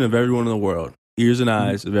attention of everyone in the world, ears and Mhm.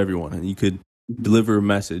 eyes of everyone, and you could Mhm. deliver a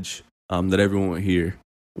message that everyone would hear,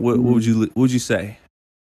 Mhm. what would you say?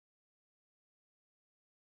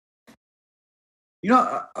 You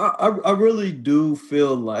know, I really do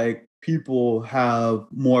feel like people have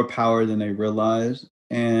more power than they realize.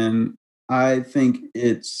 And I think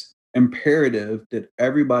it's imperative that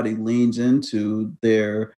everybody leans into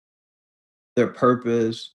their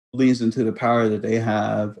purpose, leans into the power that they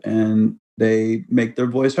have, and they make their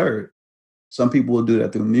voice heard. Some people will do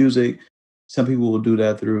that through music. Some people will do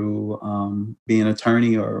that through being an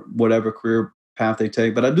attorney or whatever career path they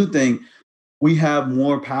take. But I do think we have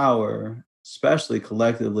more power, especially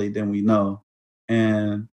collectively, than we know.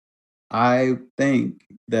 And I think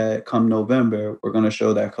that come November, we're going to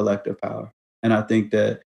show that collective power. And I think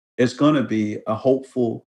that it's going to be a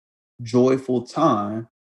hopeful, joyful time.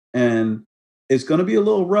 And it's going to be a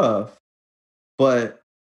little rough, but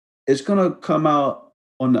it's going to come out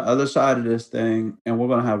on the other side of this thing. And we're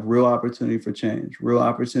going to have real opportunity for change, real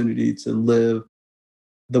opportunity to live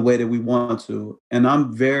the way that we want to. And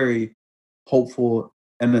I'm very hopeful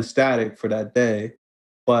and ecstatic for that day.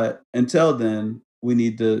 But until then, we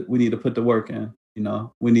need to put the work in. You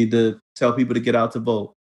know, we need to tell people to get out to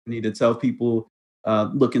vote. We need to tell people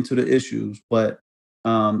look into the issues. But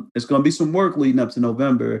it's going to be some work leading up to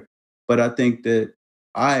November. But I think that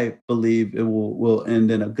I believe it will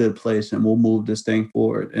end in a good place and we'll move this thing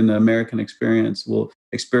forward. And the American experience will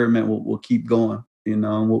experiment. Will keep going. You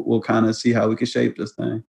know, and we'll kind of see how we can shape this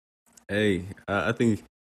thing. Hey, I think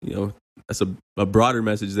you know that's a broader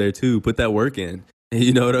message there too. Put that work in.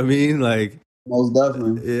 You know what I mean? Like, Most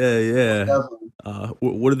definitely. yeah, Most yeah.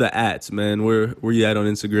 definitely. What are the ats, man? Where you at on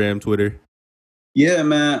Instagram, Twitter? Yeah,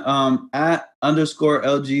 man. At underscore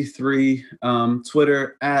LG3,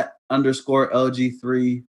 Twitter at underscore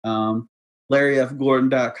LG3,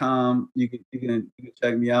 LarryFGordon.com. You can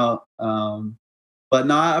check me out. But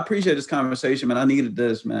no, I appreciate this conversation, man. I needed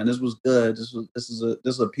this, man. This was good. This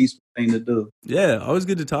is a peaceful thing to do. Yeah, always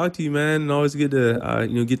good to talk to you, man, and always good to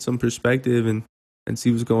you know get some perspective and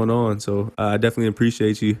see what's going on. So I definitely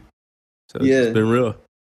appreciate you. So it's Yeah, been real.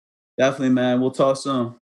 definitely, man. We'll talk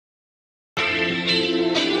soon.